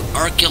through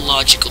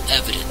archaeological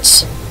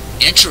evidence.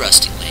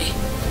 Interestingly,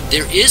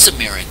 there is a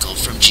miracle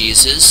from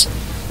Jesus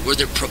where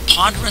the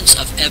preponderance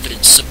of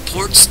evidence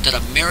supports that a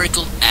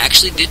miracle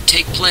actually did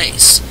take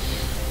place.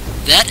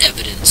 That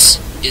evidence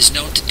is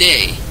known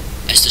today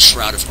as the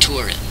Shroud of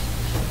Turin.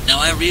 Now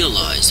I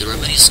realize there are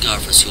many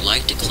scoffers who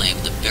like to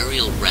claim the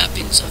burial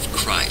wrappings of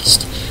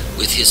Christ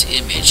with his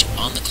image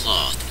on the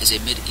cloth is a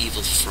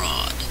medieval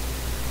fraud.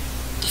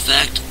 The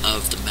fact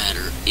of the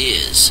matter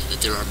is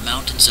that there are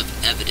mountains of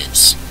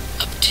evidence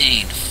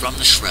obtained from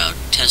the shroud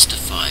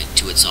testifying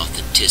to its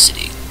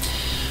authenticity.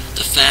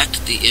 The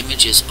fact the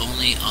image is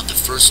only on the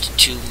first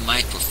two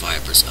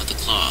microfibers of the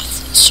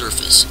cloth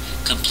surface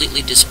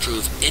completely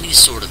disprove any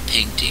sort of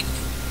painting,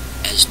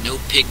 as no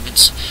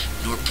pigments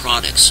nor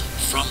products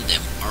from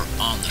them are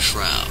on the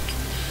shroud.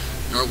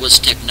 Nor was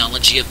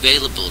technology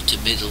available to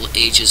Middle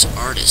Ages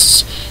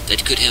artists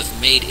that could have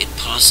made it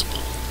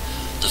possible.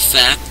 The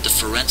fact the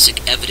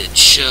forensic evidence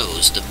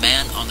shows the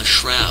man on the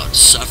shroud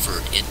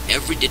suffered in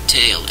every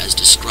detail as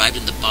described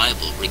in the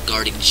Bible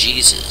regarding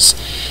Jesus,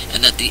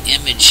 and that the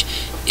image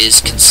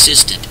is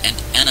consistent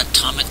and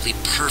anatomically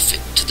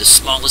perfect to the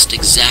smallest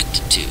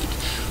exactitude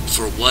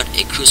for what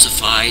a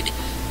crucified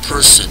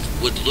person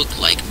would look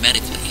like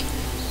medically.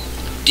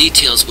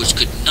 Details which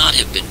could not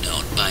have been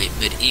known by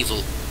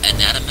medieval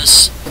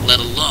anatomists,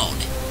 let alone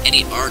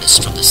any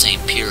artist from the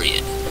same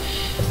period.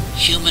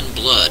 Human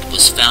blood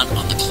was found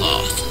on the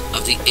cloth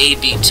of the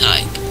AB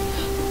type.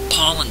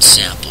 Pollen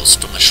samples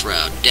from the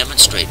shroud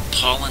demonstrate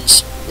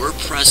pollens were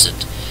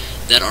present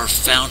that are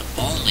found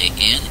only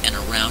in and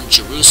around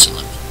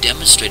Jerusalem,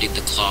 demonstrating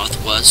the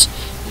cloth was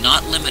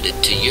not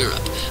limited to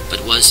Europe,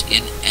 but was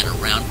in and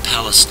around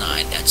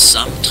Palestine at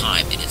some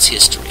time in its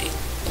history.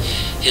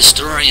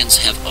 Historians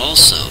have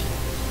also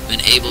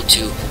been able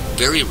to,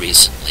 very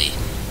recently,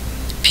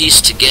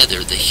 piece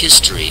together the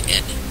history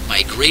and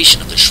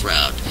migration of the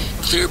shroud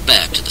clear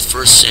back to the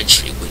 1st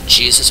century when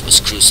Jesus was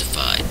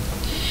crucified.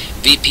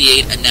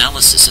 VP8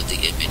 analysis of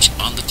the image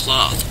on the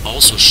cloth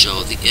also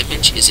show the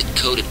image is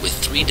encoded with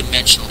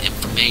three-dimensional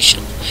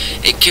information,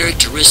 a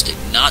characteristic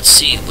not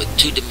seen with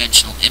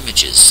two-dimensional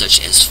images such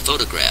as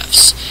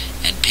photographs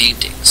and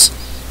paintings.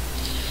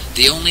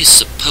 The only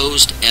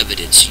supposed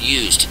evidence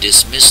used to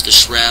dismiss the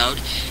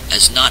shroud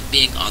as not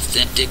being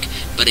authentic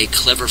but a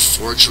clever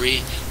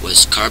forgery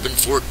was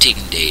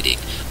carbon-14 dating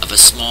of a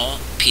small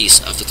piece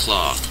of the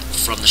cloth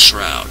from the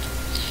shroud.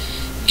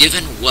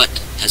 Given what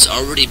has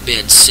already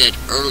been said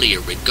earlier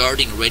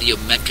regarding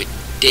radiometric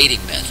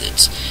dating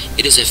methods,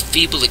 it is a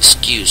feeble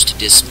excuse to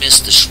dismiss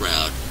the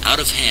shroud out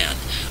of hand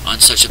on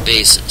such a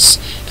basis,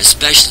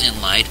 especially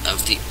in light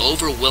of the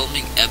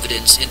overwhelming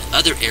evidence in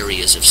other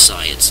areas of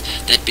science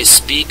that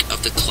bespeak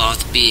of the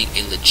cloth being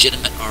a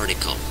legitimate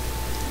article.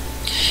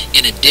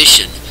 In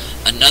addition,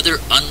 another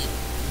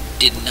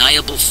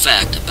undeniable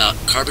fact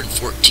about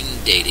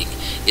carbon-14 dating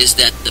is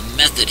that the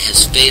method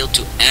has failed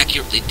to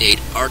accurately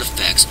date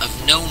artifacts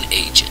of known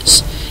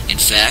ages. In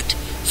fact,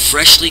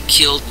 freshly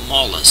killed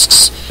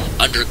mollusks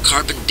under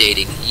carbon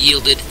dating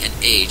yielded an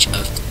age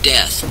of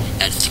death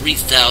at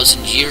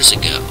 3,000 years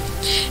ago,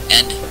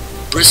 and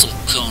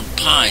bristlecone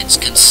pines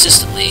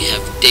consistently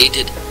have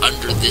dated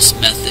under this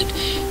method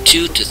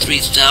 2,000 to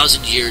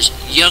 3,000 years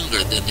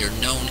younger than their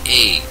known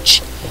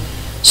age.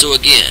 So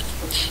again,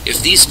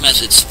 if these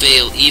methods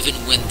fail even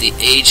when the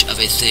age of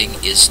a thing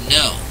is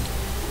known,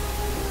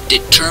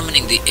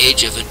 determining the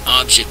age of an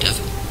object of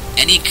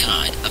any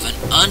kind of an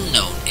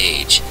unknown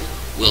age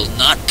will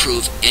not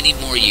prove any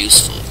more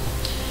useful.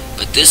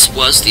 But this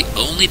was the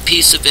only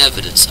piece of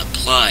evidence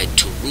applied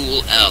to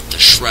rule out the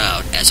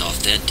shroud as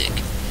authentic.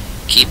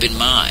 Keep in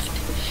mind,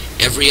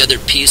 every other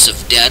piece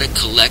of data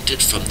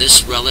collected from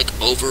this relic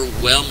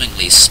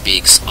overwhelmingly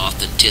speaks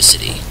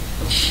authenticity.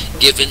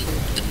 Given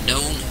the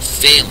known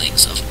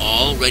failings of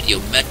all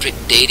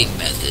radiometric dating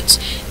methods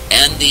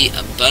and the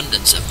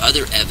abundance of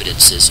other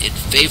evidences in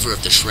favor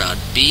of the shroud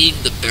being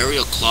the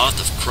burial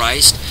cloth of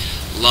Christ,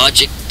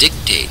 logic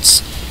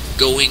dictates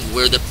going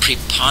where the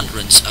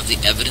preponderance of the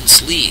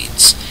evidence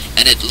leads,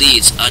 and it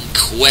leads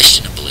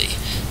unquestionably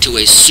to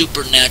a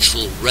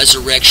supernatural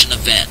resurrection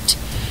event.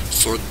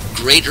 For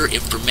greater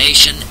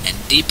information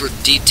and deeper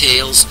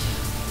details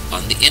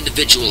on the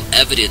individual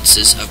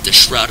evidences of the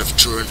Shroud of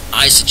Turin,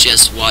 I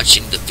suggest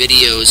watching the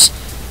videos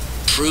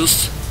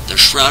Proof the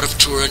Shroud of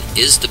Turin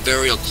is the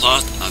Burial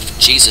Cloth of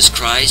Jesus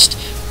Christ,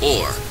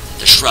 or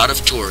The Shroud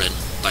of Turin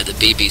by the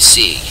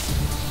BBC.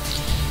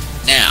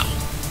 Now,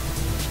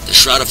 the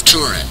Shroud of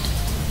Turin,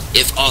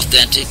 if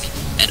authentic,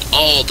 and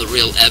all the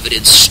real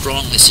evidence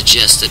strongly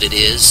suggests that it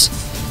is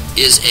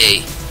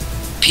a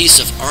piece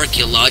of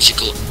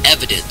archaeological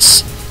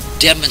evidence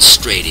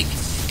demonstrating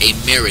a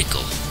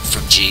miracle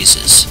from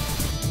Jesus.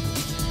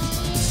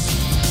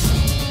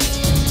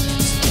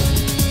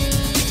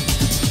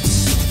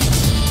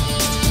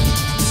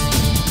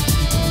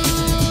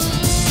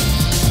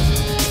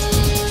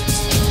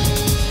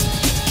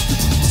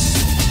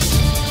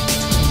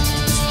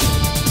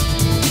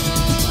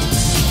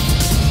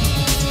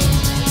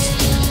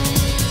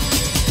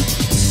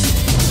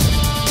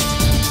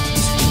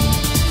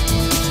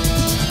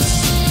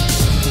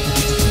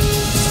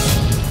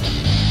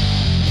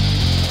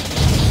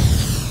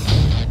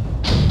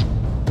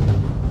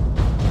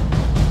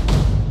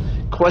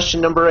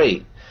 Question number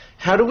 8.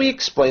 How do we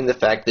explain the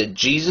fact that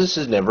Jesus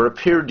has never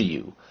appeared to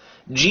you?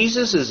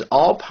 Jesus is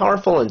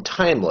all-powerful and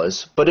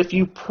timeless, but if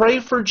you pray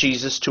for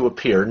Jesus to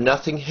appear,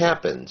 nothing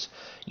happens.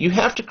 You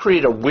have to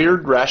create a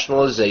weird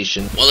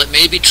rationalization. While it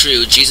may be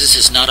true Jesus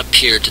has not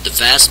appeared to the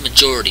vast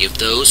majority of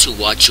those who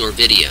watch your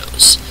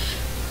videos,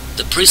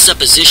 the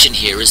presupposition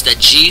here is that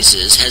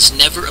Jesus has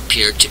never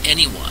appeared to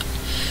anyone,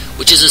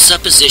 which is a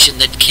supposition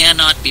that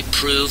cannot be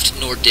proved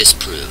nor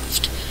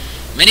disproved.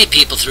 Many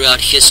people throughout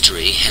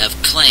history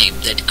have claimed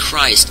that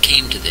Christ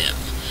came to them.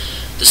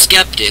 The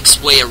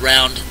skeptics' way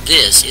around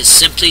this is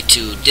simply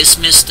to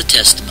dismiss the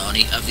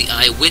testimony of the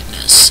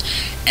eyewitness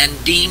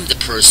and deem the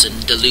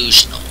person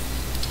delusional.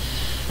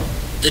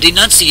 The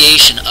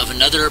denunciation of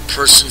another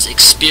person's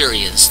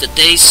experience that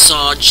they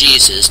saw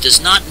Jesus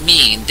does not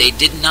mean they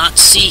did not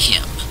see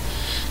him.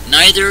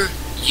 Neither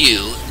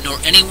you nor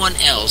anyone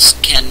else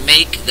can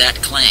make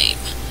that claim.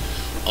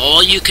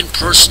 All you can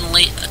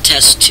personally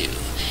attest to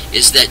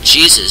is that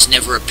Jesus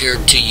never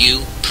appeared to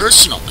you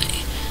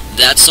personally.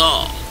 That's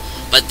all.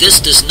 But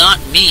this does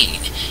not mean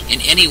in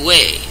any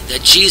way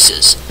that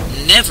Jesus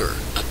never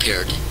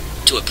appeared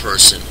to a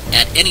person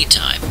at any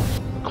time.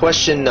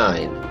 Question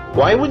 9.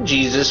 Why would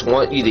Jesus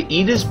want you to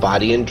eat his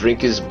body and drink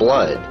his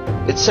blood?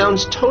 It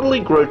sounds totally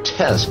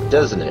grotesque,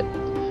 doesn't it?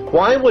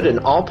 Why would an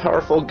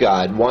all-powerful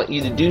God want you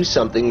to do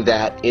something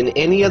that, in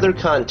any other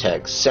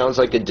context, sounds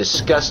like a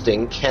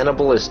disgusting,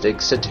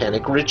 cannibalistic,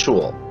 satanic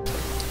ritual?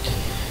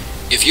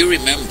 If you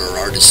remember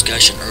our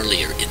discussion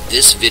earlier in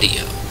this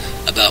video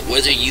about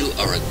whether you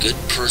are a good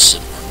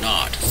person or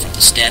not from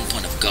the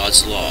standpoint of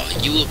God's law,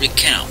 you will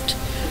recount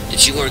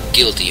that you are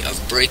guilty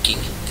of breaking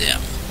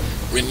them.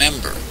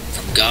 Remember,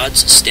 from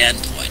God's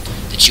standpoint,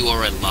 that you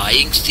are a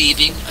lying,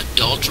 thieving,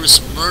 adulterous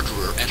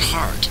murderer at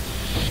heart,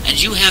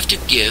 and you have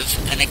to give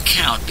an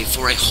account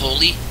before a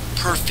holy,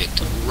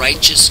 perfect,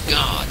 righteous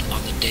God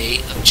on the day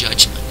of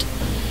judgment.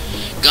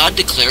 God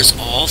declares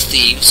all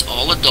thieves,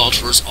 all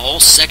adulterers, all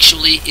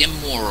sexually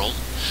immoral,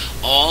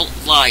 all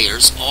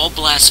liars, all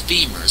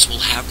blasphemers will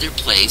have their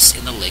place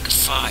in the lake of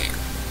fire.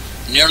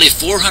 Nearly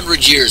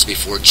 400 years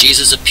before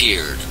Jesus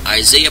appeared,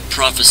 Isaiah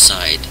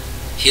prophesied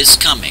his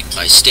coming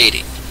by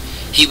stating,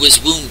 "He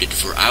was wounded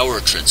for our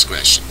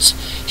transgressions.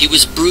 He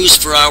was bruised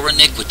for our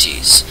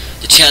iniquities.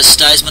 The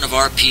chastisement of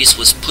our peace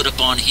was put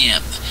upon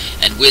him,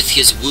 and with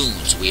his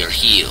wounds we are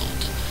healed.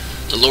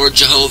 The Lord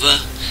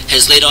Jehovah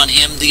has laid on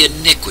him the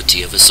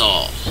iniquity of us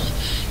all.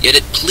 Yet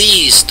it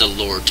pleased the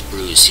Lord to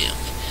bruise him.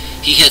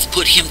 He hath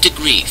put him to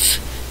grief,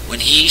 when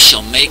he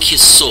shall make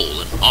his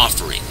soul an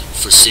offering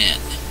for sin.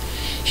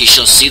 He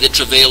shall see the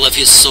travail of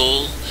his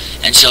soul,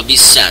 and shall be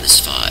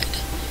satisfied.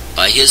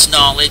 By his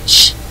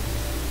knowledge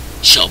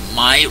shall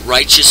my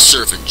righteous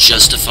servant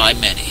justify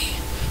many,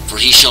 for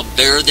he shall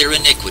bear their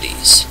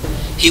iniquities.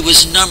 He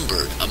was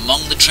numbered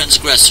among the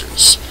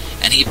transgressors,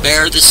 and he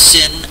bare the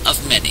sin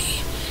of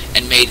many,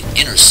 and made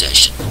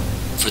intercession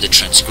for the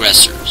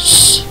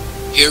transgressors."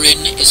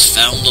 Herein is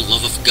found the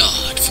love of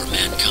God for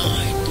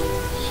mankind,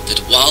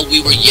 that while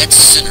we were yet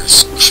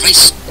sinners,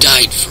 Christ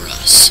died for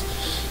us.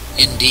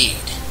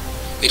 Indeed,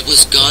 it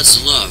was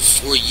God's love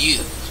for you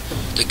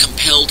that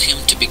compelled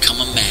him to become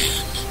a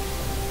man.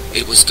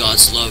 It was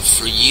God's love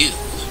for you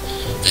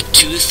that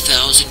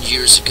 2,000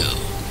 years ago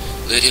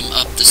led him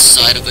up the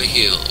side of a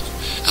hill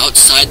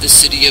outside the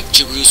city of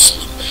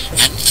Jerusalem,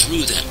 and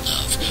through that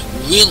love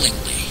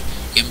willingly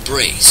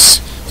embrace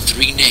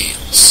 3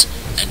 nails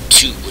and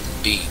 2 wooden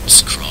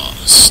beams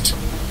crossed.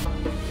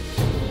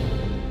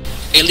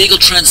 A legal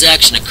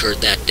transaction occurred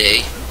that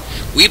day.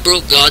 We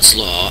broke God's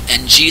law,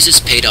 and Jesus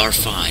paid our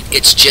fine.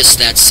 It's just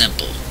that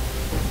simple.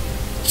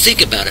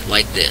 Think about it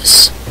like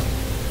this.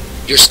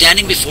 You're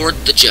standing before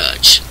the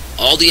judge.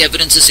 All the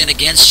evidence is in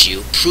against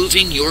you,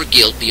 proving your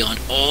guilt beyond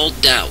all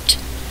doubt.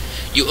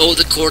 You owe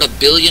the court $1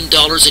 billion,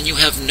 and you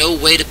have no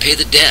way to pay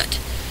the debt.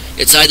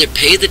 It's either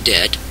pay the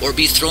debt or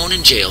be thrown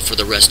in jail for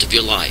the rest of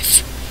your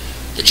life.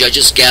 The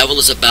judge's gavel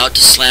is about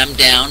to slam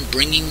down,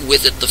 bringing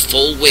with it the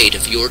full weight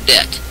of your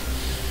debt.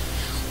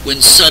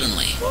 When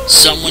suddenly,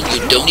 someone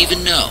you don't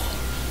even know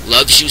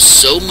loves you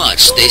so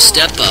much they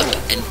step up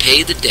and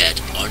pay the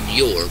debt on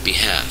your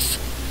behalf,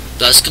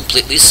 thus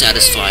completely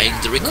satisfying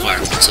the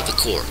requirements of the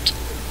court.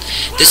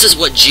 This is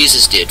what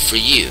Jesus did for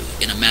you,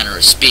 in a manner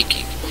of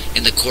speaking,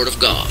 in the court of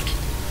God.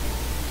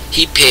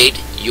 He paid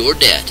your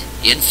debt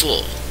in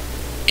full,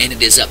 and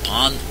it is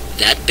upon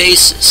that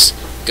basis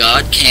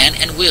God can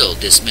and will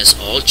dismiss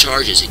all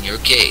charges in your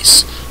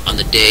case on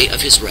the day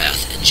of his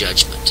wrath and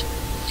judgment.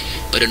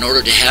 But in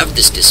order to have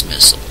this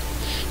dismissal,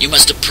 you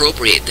must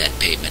appropriate that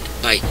payment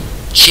by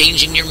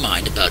changing your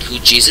mind about who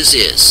Jesus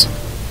is,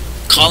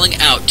 calling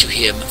out to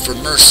him for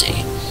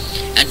mercy,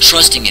 and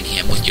trusting in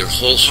him with your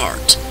whole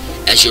heart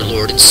as your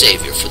Lord and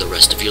Savior for the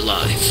rest of your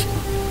life.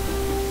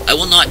 I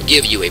will not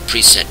give you a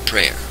preset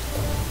prayer,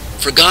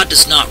 for God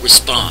does not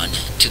respond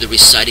to the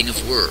reciting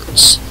of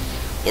words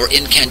or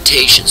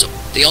incantations.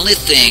 The only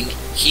thing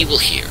he will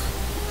hear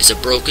is a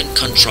broken,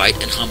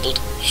 contrite, and humbled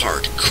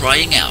heart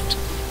crying out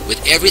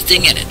with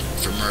everything in it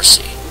for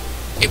mercy.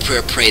 A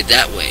prayer prayed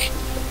that way,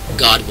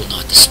 God will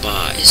not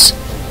despise.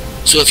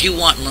 So if you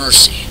want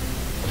mercy,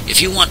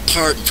 if you want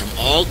pardon from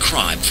all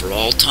crime for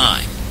all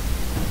time,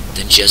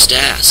 then just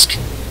ask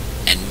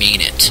and mean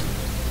it.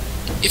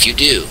 If you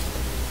do,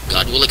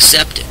 God will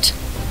accept it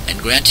and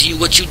grant to you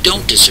what you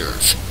don't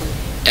deserve,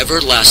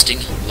 everlasting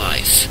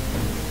life.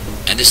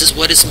 And this is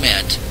what is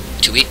meant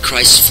to eat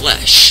Christ's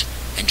flesh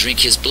and drink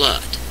his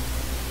blood.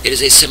 It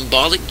is a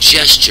symbolic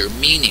gesture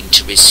meaning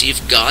to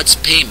receive God's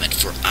payment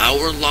for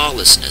our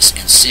lawlessness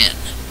and sin,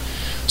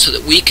 so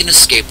that we can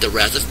escape the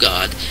wrath of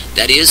God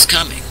that is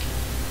coming.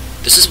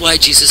 This is why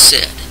Jesus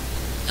said,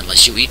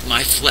 unless you eat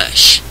my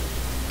flesh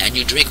and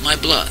you drink my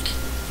blood,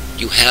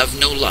 you have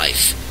no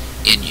life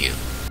in you.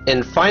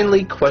 And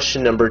finally,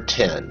 question number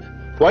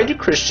 10. Why do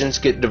Christians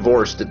get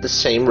divorced at the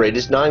same rate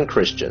as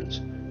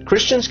non-Christians?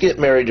 Christians get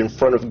married in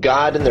front of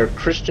God and their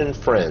Christian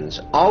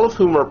friends, all of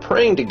whom are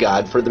praying to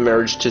God for the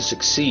marriage to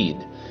succeed.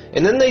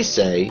 And then they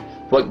say,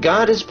 what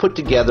God has put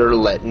together,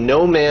 let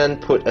no man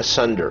put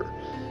asunder.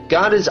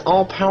 God is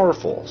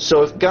all-powerful,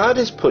 so if God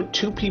has put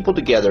 2 people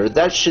together,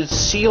 that should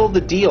seal the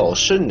deal,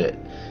 shouldn't it?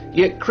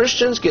 Yet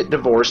Christians get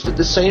divorced at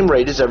the same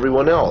rate as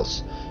everyone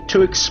else.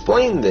 To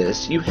explain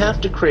this, you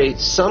have to create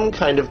some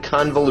kind of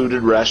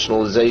convoluted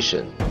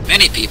rationalization.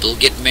 Many people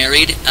get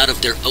married out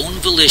of their own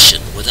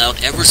volition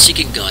without ever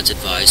seeking God's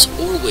advice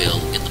or will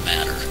in the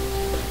matter.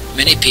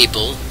 Many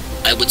people,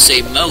 I would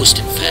say most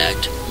in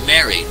fact,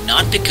 marry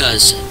not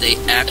because they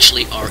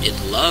actually are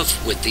in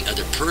love with the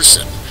other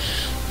person,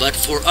 but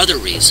for other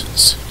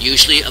reasons,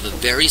 usually of a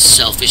very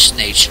selfish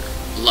nature,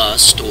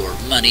 lust or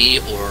money,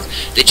 or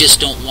they just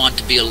don't want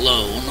to be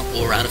alone,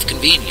 or out of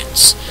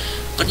convenience.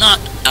 But not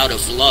out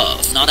of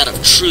love, not out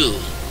of true,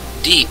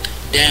 deep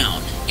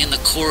down, in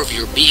the core of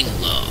your being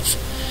love.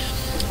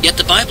 Yet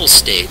the Bible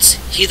states,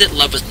 he that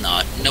loveth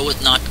not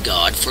knoweth not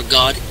God, for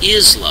God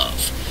is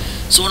love.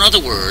 So in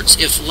other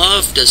words, if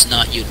love does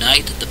not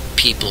unite the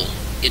people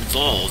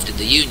involved in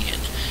the union,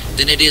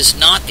 then it is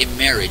not a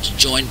marriage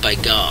joined by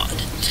God.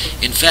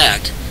 In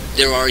fact,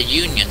 there are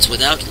unions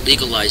without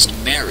legalized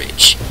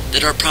marriage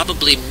that are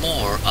probably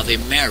more of a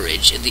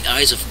marriage in the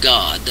eyes of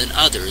God than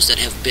others that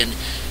have been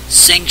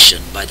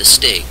sanctioned by the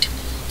state.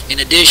 In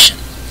addition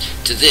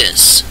to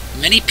this,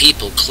 many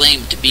people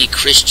claim to be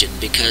Christian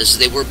because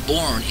they were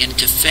born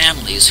into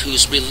families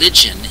whose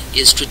religion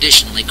is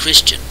traditionally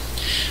Christian.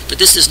 But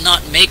this does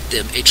not make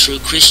them a true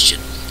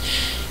Christian.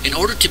 In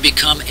order to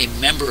become a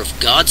member of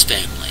God's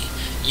family,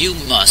 you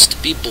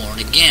must be born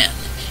again,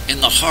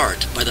 in the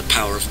heart by the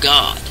power of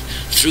God,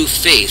 through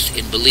faith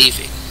in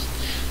believing.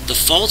 The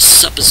false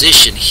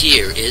supposition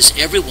here is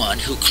everyone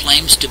who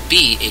claims to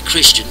be a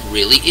Christian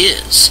really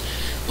is,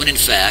 when in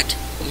fact,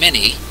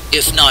 many,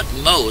 if not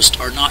most,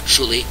 are not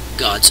truly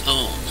God's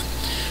own.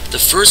 The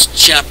first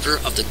chapter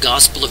of the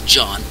Gospel of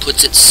John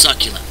puts it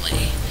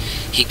succulently.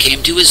 He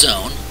came to his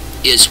own,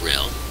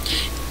 Israel,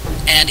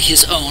 and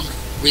his own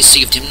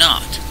received him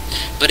not.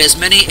 But as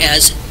many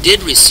as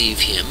did receive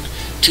him,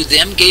 To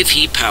them gave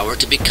he power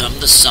to become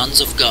the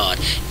sons of God,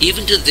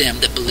 even to them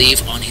that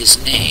believe on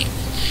his name,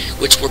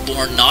 which were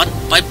born not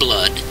by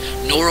blood,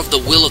 nor of the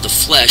will of the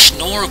flesh,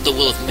 nor of the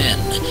will of men,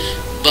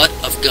 but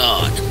of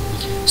God.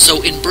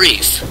 So in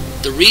brief,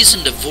 the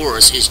reason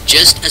divorce is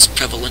just as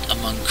prevalent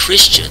among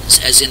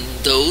Christians as in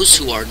those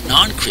who are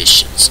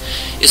non-Christians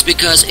is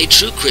because a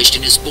true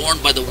Christian is born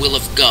by the will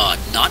of God,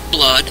 not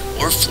blood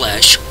or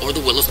flesh or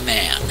the will of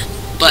man.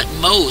 But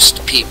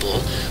most people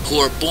who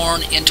are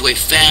born into a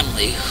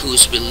family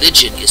whose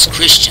religion is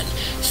Christian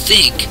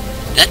think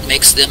that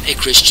makes them a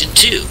Christian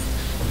too.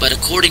 But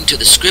according to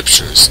the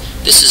Scriptures,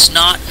 this is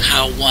not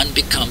how one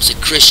becomes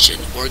a Christian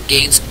or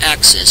gains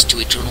access to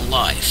eternal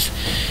life.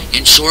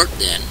 In short,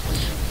 then,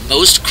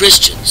 most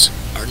Christians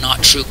are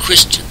not true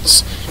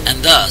Christians,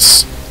 and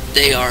thus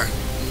they are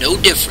no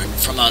different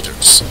from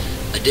others.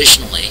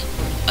 Additionally,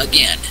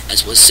 again,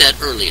 as was said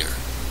earlier,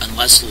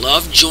 unless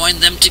love joined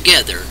them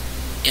together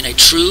in a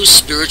true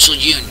spiritual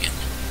union,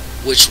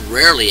 which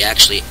rarely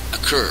actually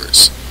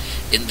occurs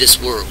in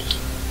this world,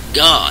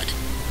 God,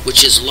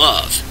 which is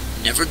love,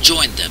 never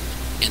joined them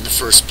in the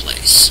first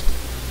place.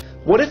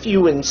 What if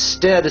you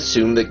instead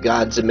assume that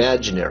God's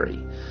imaginary?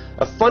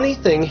 A funny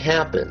thing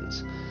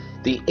happens.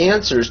 The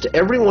answers to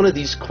every one of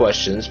these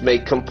questions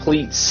make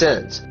complete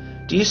sense.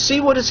 Do you see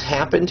what has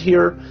happened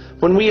here?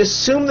 When we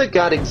assume that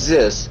God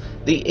exists,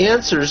 the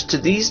answers to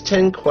these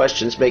 10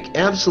 questions make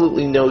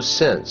absolutely no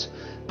sense.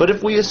 But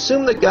if we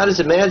assume that God is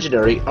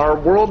imaginary, our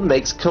world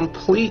makes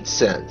complete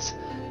sense.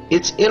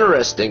 It's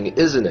interesting,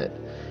 isn't it?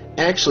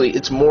 Actually,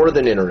 it's more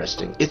than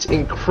interesting. It's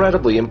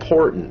incredibly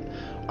important.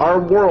 Our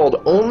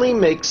world only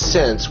makes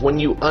sense when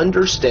you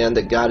understand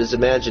that God is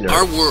imaginary.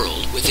 Our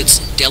world, with its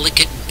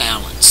delicate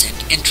balance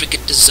and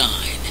intricate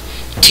design,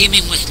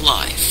 teeming with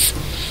life,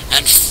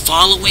 and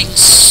following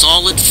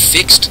solid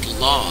fixed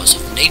laws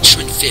of nature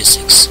and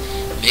physics,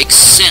 makes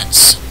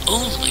sense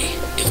only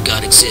if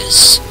God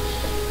exists.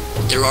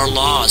 There are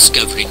laws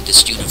governing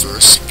this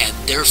universe, and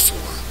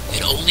therefore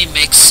it only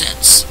makes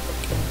sense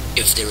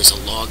if there is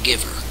a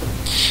lawgiver.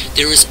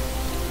 There is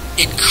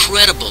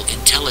incredible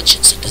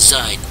intelligence and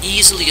design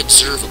easily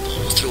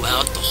observable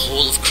throughout the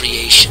whole of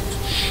creation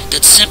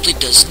that simply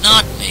does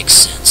not make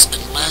sense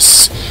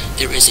unless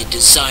there is a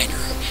designer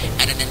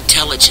and an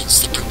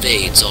intelligence that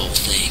pervades all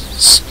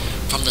things,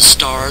 from the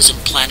stars and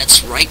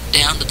planets right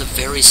down to the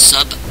very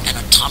sub and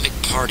atomic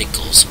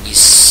particles. We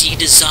see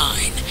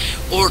design,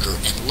 order,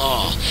 and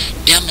law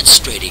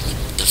demonstrating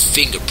the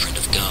fingerprint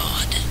of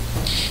God.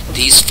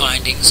 These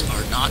findings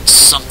are not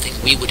something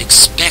we would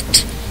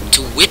expect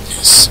to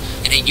witness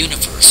in a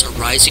universe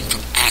arising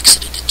from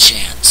accident and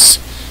chance.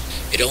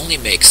 It only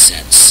makes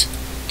sense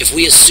if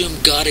we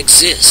assume God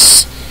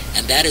exists,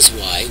 and that is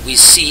why we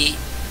see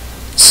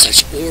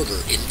such order,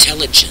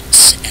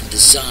 intelligence, and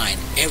design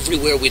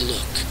everywhere we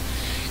look.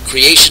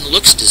 Creation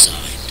looks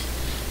designed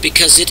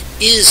because it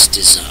is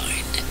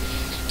designed.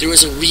 There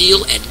is a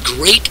real and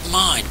great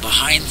mind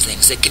behind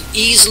things that can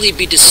easily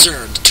be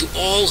discerned to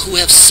all who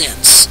have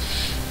sense,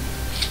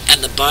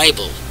 and the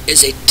Bible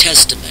is a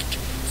testament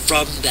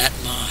from that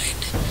mind.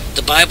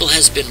 The Bible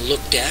has been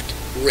looked at,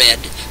 read,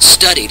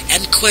 studied,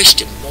 and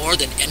questioned more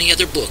than any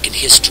other book in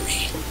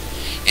history,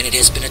 and it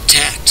has been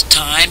attacked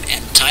time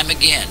and time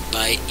again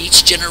by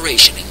each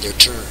generation in their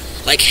turn,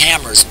 like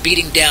hammers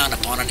beating down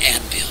upon an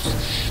anvil.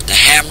 The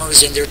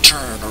hammers in their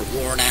turn are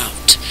worn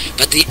out,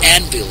 but the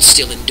anvil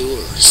still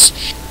endures.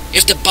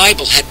 If the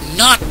Bible had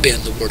not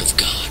been the Word of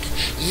God,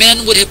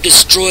 men would have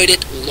destroyed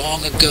it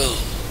long ago,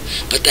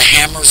 but the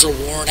hammers are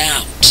worn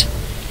out,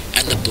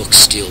 and the book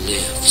still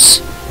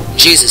lives.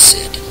 Jesus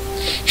said,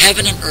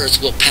 "Heaven and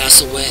earth will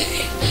pass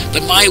away,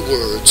 but my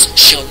words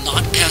shall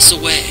not pass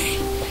away,"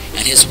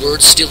 and his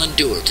words still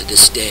endure to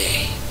this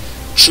day.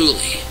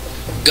 Truly,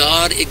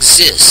 God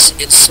exists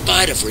in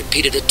spite of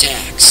repeated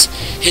attacks.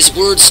 His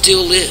word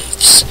still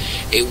lives,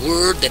 a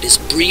word that is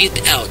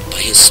breathed out by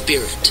his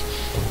Spirit,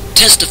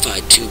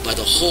 testified to by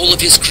the whole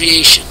of his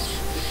creation.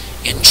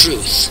 In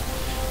truth,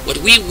 what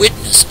we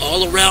witness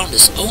all around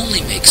us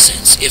only makes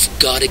sense if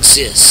God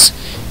exists,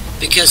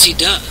 because he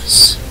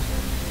does.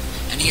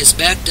 And he has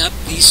backed up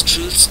these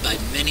truths by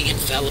many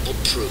infallible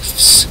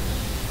proofs.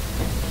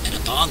 And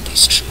upon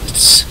these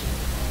truths,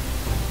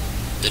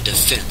 the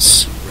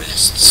defense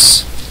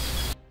rests.